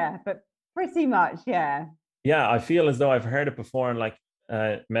 yeah, but pretty much, yeah. Yeah, I feel as though I've heard it before in like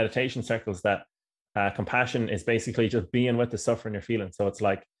meditation circles that compassion is basically just being with the suffering you're feeling. So it's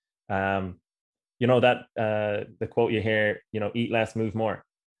like, that the quote you hear, eat less, move more.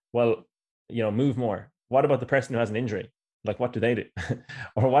 Well, move more. What about the person who has an injury? Like, what do they do?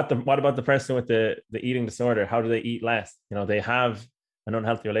 Or what about the person with the eating disorder? How do they eat less? They have an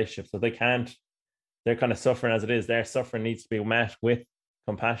unhealthy relationship, so they can't. They're kind of suffering as it is. Their suffering needs to be met with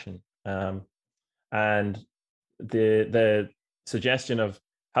compassion. And the suggestion of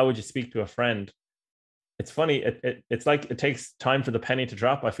how would you speak to a friend it's funny. It's like it takes time for the penny to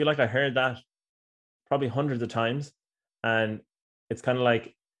drop. I feel like I heard that probably hundreds of times, and it's kind of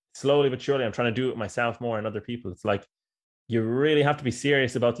like slowly but surely I'm trying to do it myself more and other people. It's like you really have to be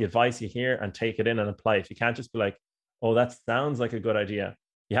serious about the advice you hear and take it in and apply it. You can't just be like, oh, that sounds like a good idea.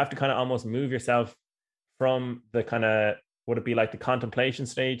 You have to kind of almost move yourself from the kind of, would it be like the contemplation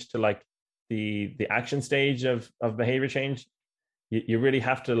stage to like the action stage of behavior change. You really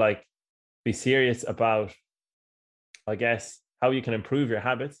have to like be serious about, I guess, how you can improve your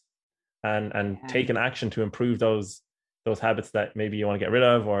habits and Yeah. take an action to improve those habits that maybe you want to get rid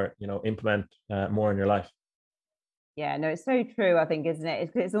of or implement more in your life. Yeah, no, it's so true, I think, isn't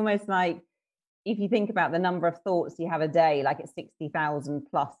it? It's almost like if you think about the number of thoughts you have a day, like it's 60,000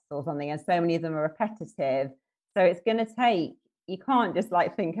 plus or something, and so many of them are repetitive. So it's going to take, you can't just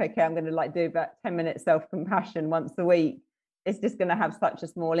like think, okay, I'm going to like do about 10 minutes self-compassion once a week. It's just going to have such a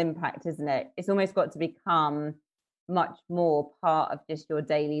small impact, isn't it? It's almost got to become much more part of just your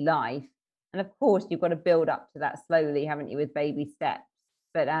daily life. And of course, you've got to build up to that slowly, haven't you, with baby steps?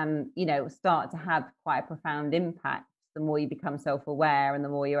 But start to have quite a profound impact the more you become self-aware and the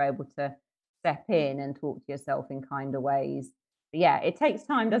more you're able to step in and talk to yourself in kinder ways. But yeah, it takes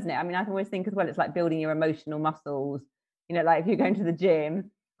time, doesn't it? I mean, I can always think as well, it's like building your emotional muscles. Like if you're going to the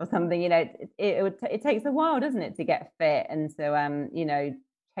gym or something, it takes a while, doesn't it, to get fit and so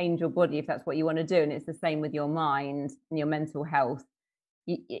change your body if that's what you want to do. And it's the same with your mind and your mental health.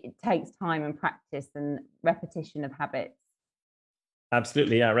 It takes time and practice and repetition of habits.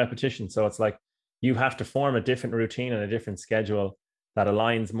 Absolutely, yeah, repetition. So it's like you have to form a different routine and a different schedule that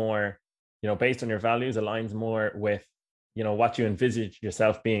aligns more, based on your values, aligns more with, what you envisage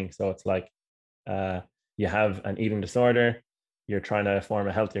yourself being. So it's like you have an eating disorder, you're trying to form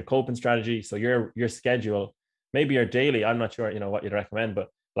a healthier coping strategy. So your schedule, maybe your daily, I'm not sure, what you'd recommend, but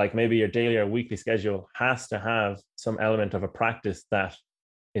like maybe your daily or weekly schedule has to have some element of a practice that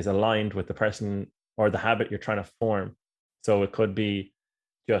is aligned with the person or the habit you're trying to form. So it could be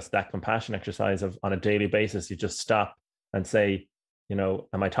just that compassion exercise of on a daily basis, you just stop and say,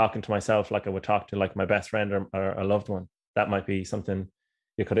 am I talking to myself like I would talk to like my best friend or a loved one? That might be something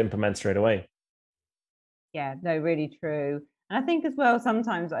you could implement straight away. Yeah, no, really true. And I think as well,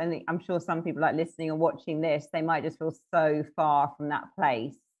 sometimes I'm sure some people like listening or watching this, they might just feel so far from that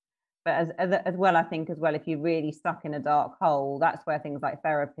place. But as well, I think as well, if you're really stuck in a dark hole, that's where things like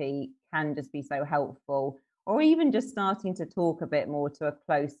therapy can just be so helpful. Or even just starting to talk a bit more to a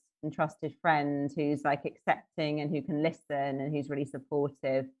close and trusted friend who's like accepting and who can listen and who's really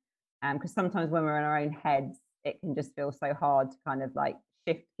supportive. Because sometimes when we're in our own heads, it can just feel so hard to kind of like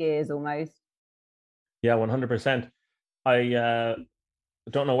shift gears almost. Yeah, 100%. I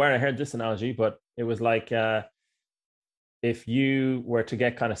don't know where I heard this analogy, but it was like if you were to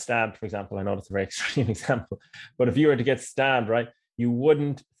get kind of stabbed, for example, I know that's a very extreme example, but if you were to get stabbed, right, you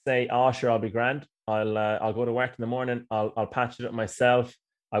wouldn't say, "Oh, sure, I'll be grand. I'll go to work in the morning. I'll patch it up myself.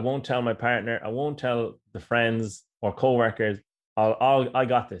 I won't tell my partner. I won't tell the friends or coworkers. I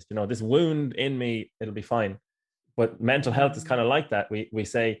got this. This wound in me, it'll be fine." But mental health is kind of like that. We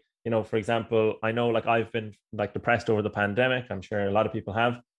say, for example, I know like I've been like depressed over the pandemic. I'm sure a lot of people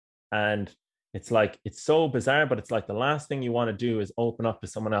have, and it's like it's so bizarre, but it's like the last thing you want to do is open up to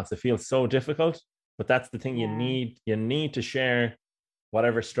someone else. It feels so difficult, but that's the thing. Yeah. You need to share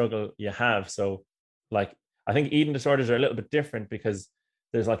whatever struggle you have. So like I think eating disorders are a little bit different because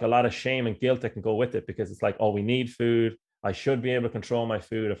there's like a lot of shame and guilt that can go with it because it's like, oh, we need food. I should be able to control my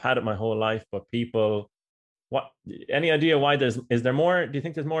food. I've had it my whole life, but people, what, any idea why is there more? Do you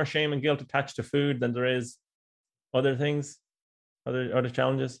think there's more shame and guilt attached to food than there is other things, other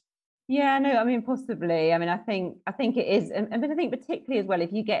challenges? Yeah, no, I mean, possibly. I mean, I think it is, and but I think particularly as well,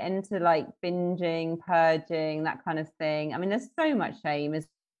 if you get into like binging, purging, that kind of thing. I mean, there's so much shame, isn't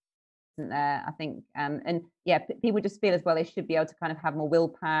there? I think, and yeah, people just feel as well they should be able to kind of have more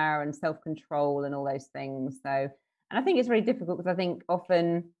willpower and self-control and all those things. So, and I think it's really difficult because I think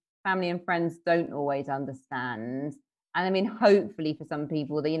often family and friends don't always understand. And I mean, hopefully for some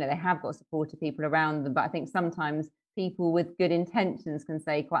people, they have got supportive people around them, but I think sometimes people with good intentions can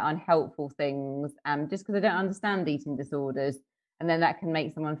say quite unhelpful things just because they don't understand eating disorders. And then that can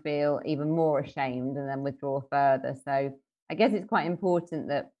make someone feel even more ashamed and then withdraw further. So I guess it's quite important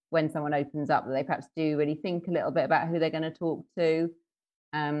that when someone opens up, that they perhaps do really think a little bit about who they're going to talk to,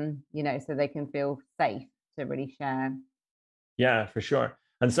 so they can feel safe to really share. Yeah, for sure.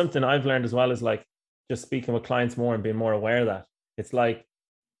 And something I've learned as well is like just speaking with clients more and being more aware that it's like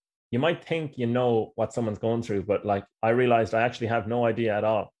you might think you know what someone's going through, but like I realized I actually have no idea at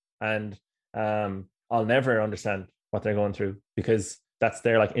all. And I'll never understand what they're going through because that's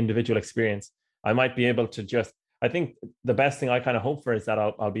their like individual experience. I might be able to just, I think the best thing I kind of hope for is that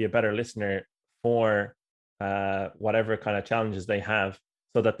I'll be a better listener for whatever kind of challenges they have,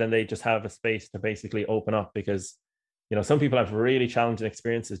 so that then they just have a space to basically open up. Because, some people have really challenging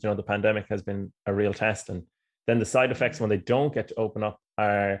experiences. The pandemic has been a real test. And then the side effects when they don't get to open up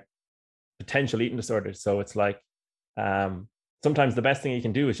are potential eating disorders. So it's like, sometimes the best thing you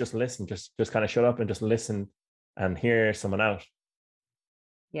can do is just listen, just kind of shut up and just listen and hear someone out.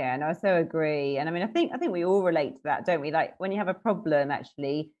 Yeah, no, I so agree. And I mean, I think we all relate to that, don't we? Like when you have a problem,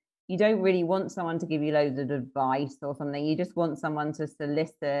 actually, you don't really want someone to give you loads of advice or something. You just want someone just to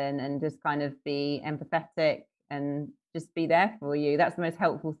listen and just kind of be empathetic and just be there for you. That's the most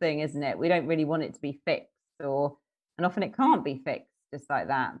helpful thing, isn't it? We don't really want it to be fixed, and often it can't be fixed just like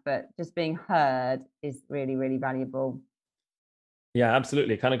that. But just being heard is really, really valuable. Yeah,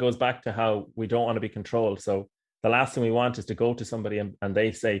 absolutely. It kind of goes back to how we don't want to be controlled. So the last thing we want is to go to somebody and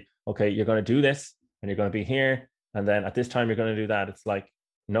they say, okay, you're going to do this and you're going to be here. And then at this time, you're going to do that. It's like,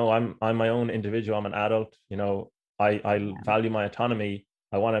 no, I'm my own individual. I'm an adult. I Yeah. value my autonomy.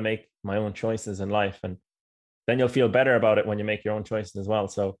 I want to make my own choices in life. And then you'll feel better about it when you make your own choices as well.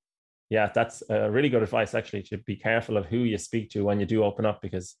 So yeah, that's a really good advice, actually, to be careful of who you speak to when you do open up,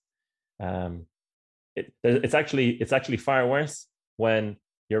 because um, it's actually far worse when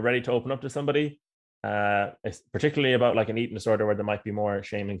you're ready to open up to somebody, it's particularly about like an eating disorder where there might be more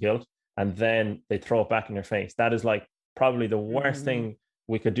shame and guilt, and then they throw it back in your face. That is like probably the worst Mm. thing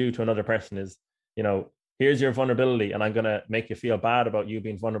we could do to another person is, here's your vulnerability, and I'm going to make you feel bad about you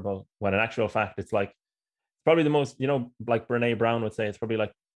being vulnerable, when in actual fact, it's like, probably the most, like Brene Brown would say, it's probably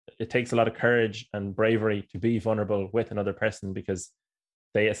like, it takes a lot of courage and bravery to be vulnerable with another person, because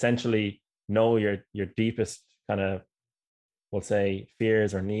they essentially know your deepest kind of, we'll say,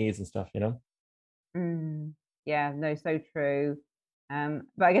 fears or needs and stuff. Mm. Yeah, no, so true.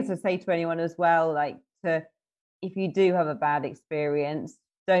 But I guess I say to anyone as well, like to if you do have a bad experience,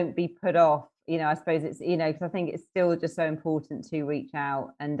 don't be put off. I suppose it's because I think it's still just so important to reach out,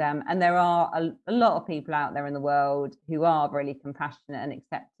 and there are a lot of people out there in the world who are really compassionate and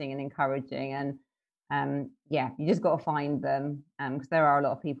accepting and encouraging, and yeah, you just got to find them, because there are a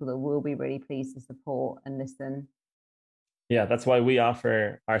lot of people that will be really pleased to support and listen. Yeah, that's why we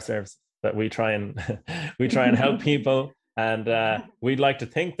offer our service, that we try and we try and help people, and we'd like to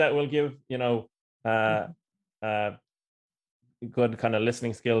think that we'll give uh, uh, good kind of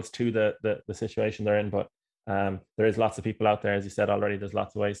listening skills to the situation they're in. But there is lots of people out there, as you said already. There's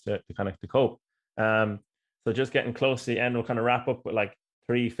lots of ways to kind of to cope. So just getting close to the end, we'll kind of wrap up with like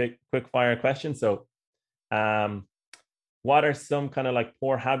three quick fire questions. So um, what are some kind of like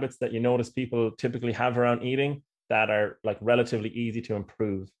poor habits that you notice people typically have around eating that are like relatively easy to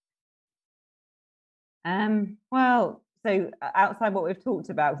improve? Well, so outside what we've talked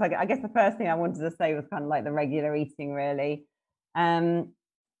about, so I guess the first thing I wanted to say was kind of like the regular eating, really. Um,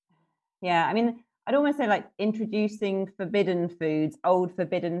 yeah, I mean, I'd almost say like introducing old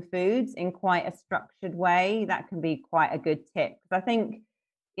forbidden foods in quite a structured way. That can be quite a good tip. Because I think,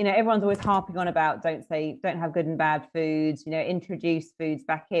 everyone's always harping on about don't have good and bad foods, introduce foods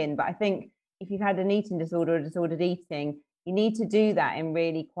back in. But I think if you've had an eating disorder or disordered eating, you need to do that in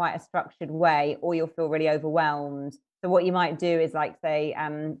really quite a structured way, or you'll feel really overwhelmed. So what you might do is like say,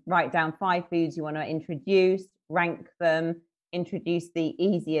 write down 5 foods you want to introduce, rank them, introduce the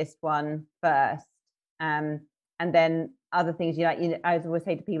easiest one first, um, and then other things you like. I always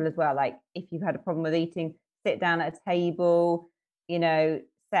say to people as well, like if you've had a problem with eating, sit down at a table, set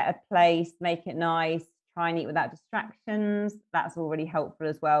a place, make it nice, try and eat without distractions. That's all really helpful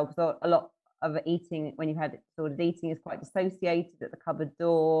as well, because a lot of eating when you've had disordered eating is quite dissociated at the cupboard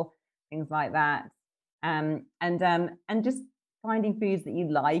door, things like that. And just finding foods that you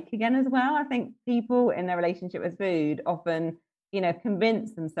like again as well. I think people in their relationship with food often,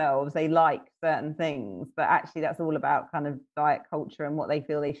 convince themselves they like certain things, but actually that's all about kind of diet culture and what they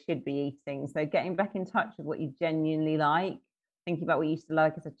feel they should be eating. So getting back in touch with what you genuinely like, thinking about what you used to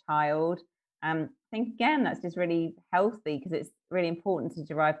like as a child. I think again that's just really healthy, because it's really important to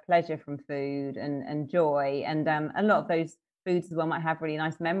derive pleasure from food and joy. And a lot of those foods as well might have really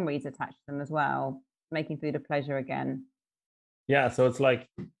nice memories attached to them as well, making food a pleasure again. Yeah, so it's like,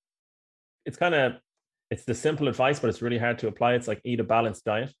 it's kind of, it's the simple advice, but it's really hard to apply. It's like, eat a balanced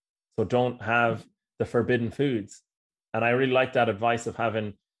diet, so don't have the forbidden foods. And I really like that advice of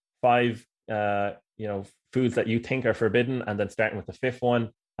having five foods that you think are forbidden, and then starting with the fifth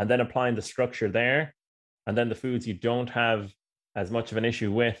one, and then applying the structure there. And then the foods you don't have as much of an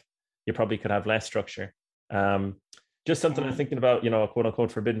issue with, you probably could have less structure. um, just something I'm Yeah. thinking about, a quote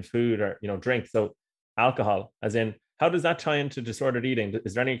unquote forbidden food, or drink. So alcohol, as in, how does that tie into disordered eating?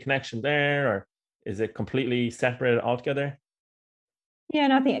 Is there any connection there, or Is it completely separate altogether? Yeah,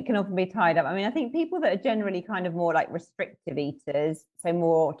 and I think it can often be tied up. I mean, I think people that are generally kind of more like restrictive eaters, so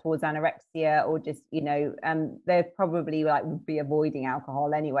more towards anorexia or just, they're probably like would be avoiding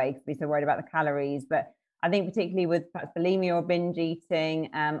alcohol anyway because we're so worried about the calories. But I think particularly with perhaps bulimia or binge eating,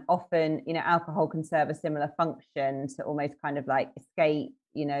 often, alcohol can serve a similar function to almost kind of like escape,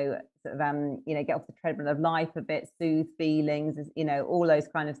 sort of, get off the treadmill of life a bit, soothe feelings, all those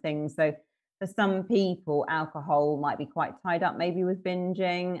kind of things. So for some people, alcohol might be quite tied up maybe with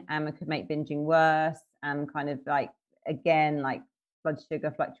binging, it could make binging worse, kind of like, again, like blood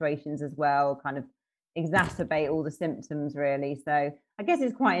sugar fluctuations as well, kind of exacerbate all the symptoms really. So I guess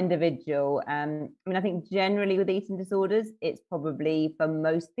it's quite individual. I mean, I think generally with eating disorders, it's probably for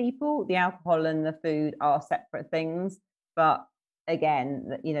most people, the alcohol and the food are separate things. But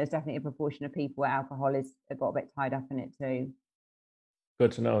again, there's definitely a proportion of people where alcohol is got a bit tied up in it too.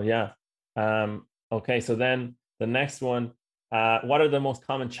 Good to know. Yeah. Okay. So then the next one, what are the most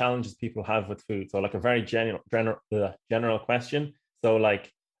common challenges people have with food? So like a very general question. So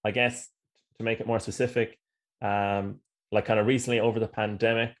like, I guess to make it more specific, like kind of recently over the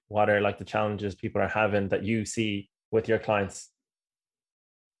pandemic, what are like the challenges people are having that you see with your clients?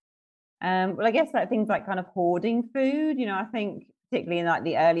 Well, I guess like things like kind of hoarding food, I think particularly in like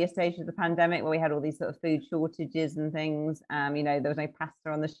the earlier stages of the pandemic where we had all these sort of food shortages and things, there was no pasta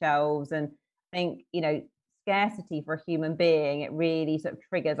on the shelves. And I think, scarcity for a human being, it really sort of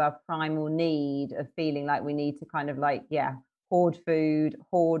triggers our primal need of feeling like we need to kind of like, yeah, hoard food,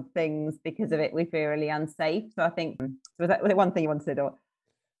 hoard things because of it. We feel really unsafe. So I think, so was it one thing you wanted or?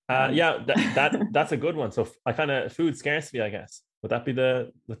 Yeah, that's a good one. So I kind of food scarcity, I guess. Would that be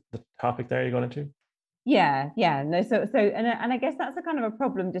the topic there you're going into? Yeah, no. So, and I guess that's a kind of a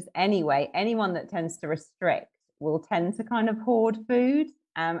problem just anyway. Anyone that tends to restrict will tend to kind of hoard food,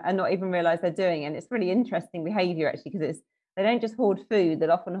 and not even realize they're doing it. And it's really interesting behavior actually because it's they don't just hoard food;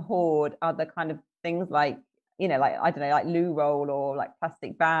 they'll often hoard other kind of things like like I don't know, like loo roll or like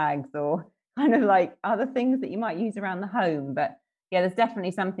plastic bags or kind of like other things that you might use around the home. But yeah, there's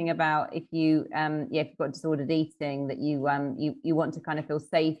definitely something about if you if you've got disordered eating that you want to kind of feel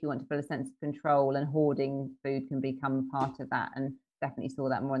safe, you want to feel a sense of control, and hoarding food can become part of that. And definitely saw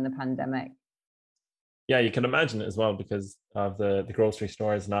that more in the pandemic. Yeah, you can imagine it as well because of the grocery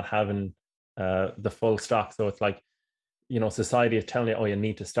stores not having the full stock. So it's like, society is telling you, oh, you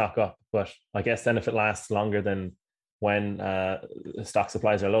need to stock up. But I guess then if it lasts longer than when stock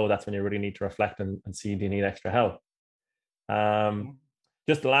supplies are low, that's when you really need to reflect and see, do you need extra help? Yeah.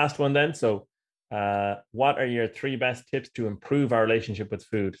 Just the last one then. So what are your three best tips to improve our relationship with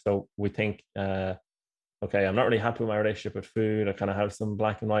food? So we think, okay, I'm not really happy with my relationship with food. I kind of have some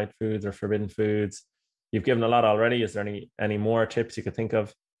black and white foods or forbidden foods. You've given a lot already. Is there any more tips you could think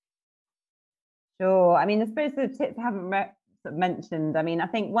of? Sure. I mean, I suppose the tips I haven't sort of mentioned. I mean, I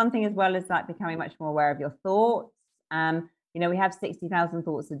think one thing as well is like becoming much more aware of your thoughts. We have 60,000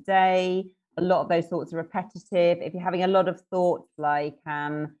 thoughts a day. A lot of those thoughts are repetitive. If you're having a lot of thoughts like,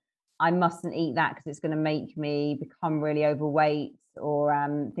 I mustn't eat that because it's going to make me become really overweight,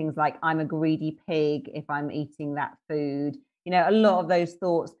 or things like, I'm a greedy pig if I'm eating that food. A lot of those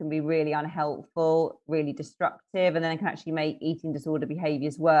thoughts can be really unhelpful, really destructive, and then it can actually make eating disorder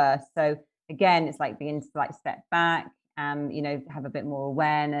behaviors worse. So again, it's like beginning to like step back, have a bit more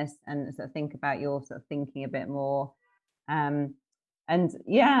awareness and sort of think about your sort of thinking a bit more. Um, and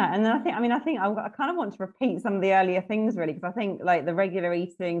yeah, and then I kind of want to repeat some of the earlier things really, because I think like the regular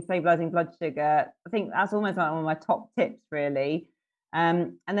eating, stabilizing blood sugar, I think that's almost like one of my top tips really.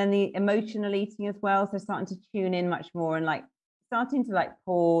 And then the emotional eating as well. So starting to tune in much more and like starting to like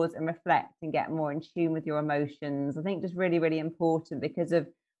pause and reflect and get more in tune with your emotions. I think just really, really important because of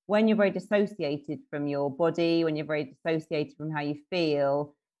when you're very dissociated from your body, when you're very dissociated from how you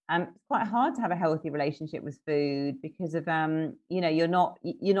feel, it's quite hard to have a healthy relationship with food because of you're not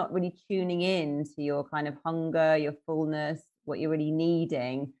really tuning in to your kind of hunger, your fullness, what you're really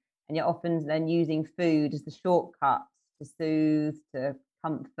needing, and you're often then using food as the shortcut to soothe, to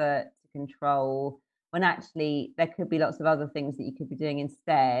comfort, to control. When actually there could be lots of other things that you could be doing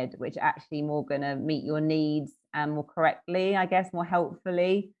instead, which are actually more going to meet your needs and more correctly, I guess, more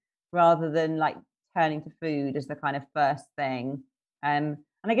helpfully, rather than like turning to food as the kind of first thing. And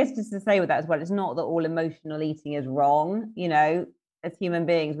I guess just to say with that as well, it's not that all emotional eating is wrong. As human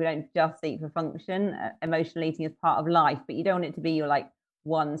beings, we don't just eat for function. Emotional eating is part of life, but you don't want it to be your like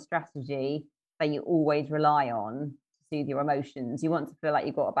one strategy that you always rely on to soothe your emotions. You want to feel like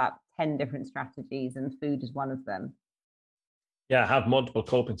you've got about 10 different strategies, and food is one of them. Yeah, have multiple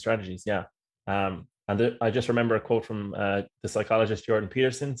coping strategies. Yeah. I just remember a quote from the psychologist Jordan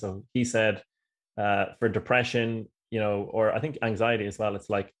Peterson. So he said, For depression, or I think anxiety as well, it's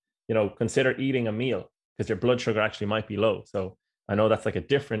like, consider eating a meal because your blood sugar actually might be low. So I know that's like a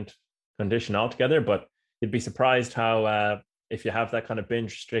different condition altogether, but you'd be surprised how if you have that kind of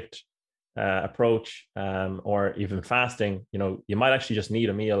binge strict approach, or even fasting, you might actually just need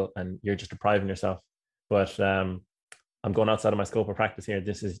a meal and you're just depriving yourself. But I'm going outside of my scope of practice here.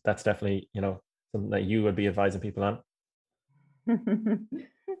 That's definitely, something that you would be advising people on.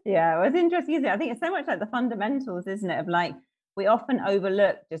 Yeah, well, it's interesting, isn't it? I think it's so much like the fundamentals, isn't it? Of like, we often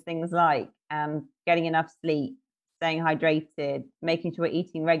overlook just things like getting enough sleep, staying hydrated, making sure we're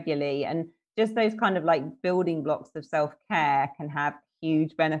eating regularly, and just those kind of like building blocks of self-care can have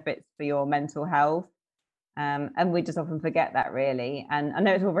huge benefits for your mental health. And we just often forget that, really. And I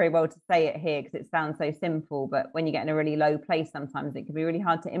know it's all very well to say it here because it sounds so simple, but when you get in a really low place, sometimes it can be really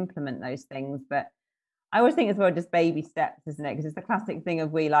hard to implement those things. But I always think as well, just baby steps, isn't it? Because it's the classic thing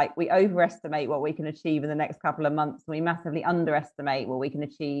of we overestimate what we can achieve in the next couple of months, and we massively underestimate what we can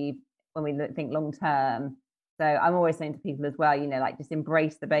achieve when we think long term. So I'm always saying to people as well, like just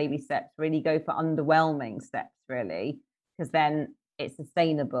embrace the baby steps, really go for underwhelming steps, really, because then it's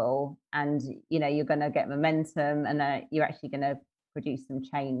sustainable, and you're going to get momentum, and you're actually going to produce some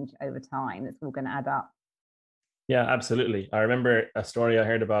change over time. That's all going to add up. Yeah, absolutely. I remember a story I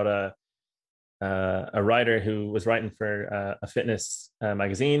heard about a writer who was writing for a fitness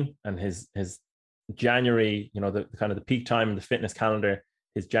magazine, and his January, the kind of the peak time in the fitness calendar,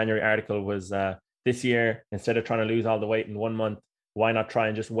 his January article was, this year, instead of trying to lose all the weight in 1 month, why not try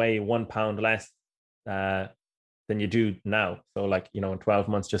and just weigh 1 pound less than you do now? So like, in 12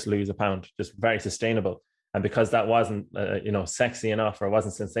 months, just lose a pound, just very sustainable. And because that wasn't, sexy enough or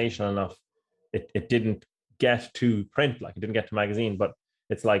wasn't sensational enough, it didn't get to print, like it didn't get to magazine. But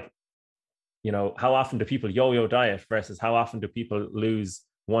it's like, how often do people yo-yo diet versus how often do people lose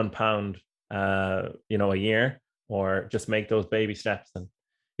 1 pound, a year, or just make those baby steps? And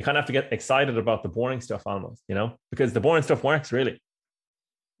you kind of have to get excited about the boring stuff almost, because the boring stuff works really.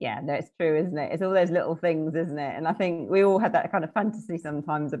 Yeah, no, it's true, isn't it? It's all those little things, isn't it? And I think we all had that kind of fantasy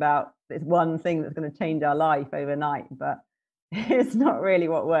sometimes about this one thing that's going to change our life overnight, but it's not really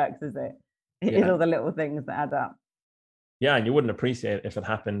what works, is it? It is Yeah. all the little things that add up. Yeah. And you wouldn't appreciate it if it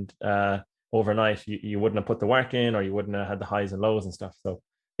happened overnight. You wouldn't have put the work in, or you wouldn't have had the highs and lows and stuff. So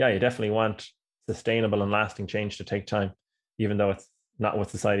yeah, you definitely want sustainable and lasting change to take time, even though it's not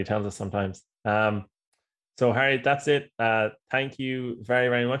what society tells us sometimes. So Harry, that's it. Thank you very,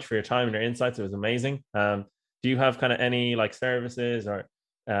 very much for your time and your insights. It was amazing. Do you have kind of any like services or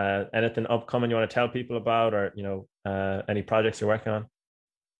anything upcoming you want to tell people about, or any projects you're working on?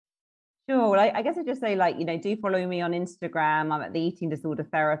 Sure. Well, I guess I just say, like, do follow me on Instagram. I'm at the eating disorder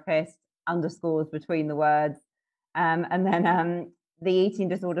therapist, underscores between the words. And then the eating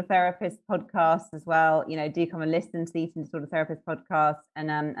disorder therapist podcast as well. Do come and listen to the eating disorder therapist podcast.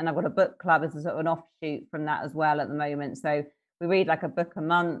 And I've got a book club as a sort of an offshoot from that as well at the moment. So we read like a book a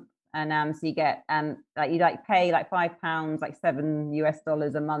month. And so you get like you like pay like £5, like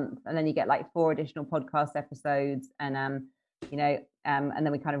 $7 a month, and then you get like 4 additional podcast episodes, and then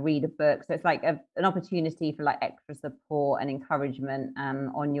we kind of read a book. So it's like an opportunity for like extra support and encouragement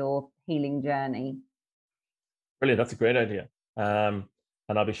on your healing journey. Brilliant. That's a great idea. And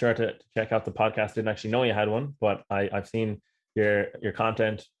I'll be sure to check out the podcast. Didn't actually know you had one, but I've seen your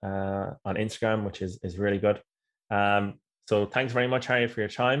content on Instagram, which is really good. So thanks very much, Harriet, for your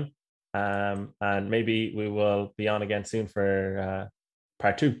time. And maybe we will be on again soon for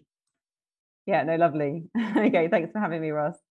part 2. Yeah, no, lovely. Okay, thanks for having me, Ross.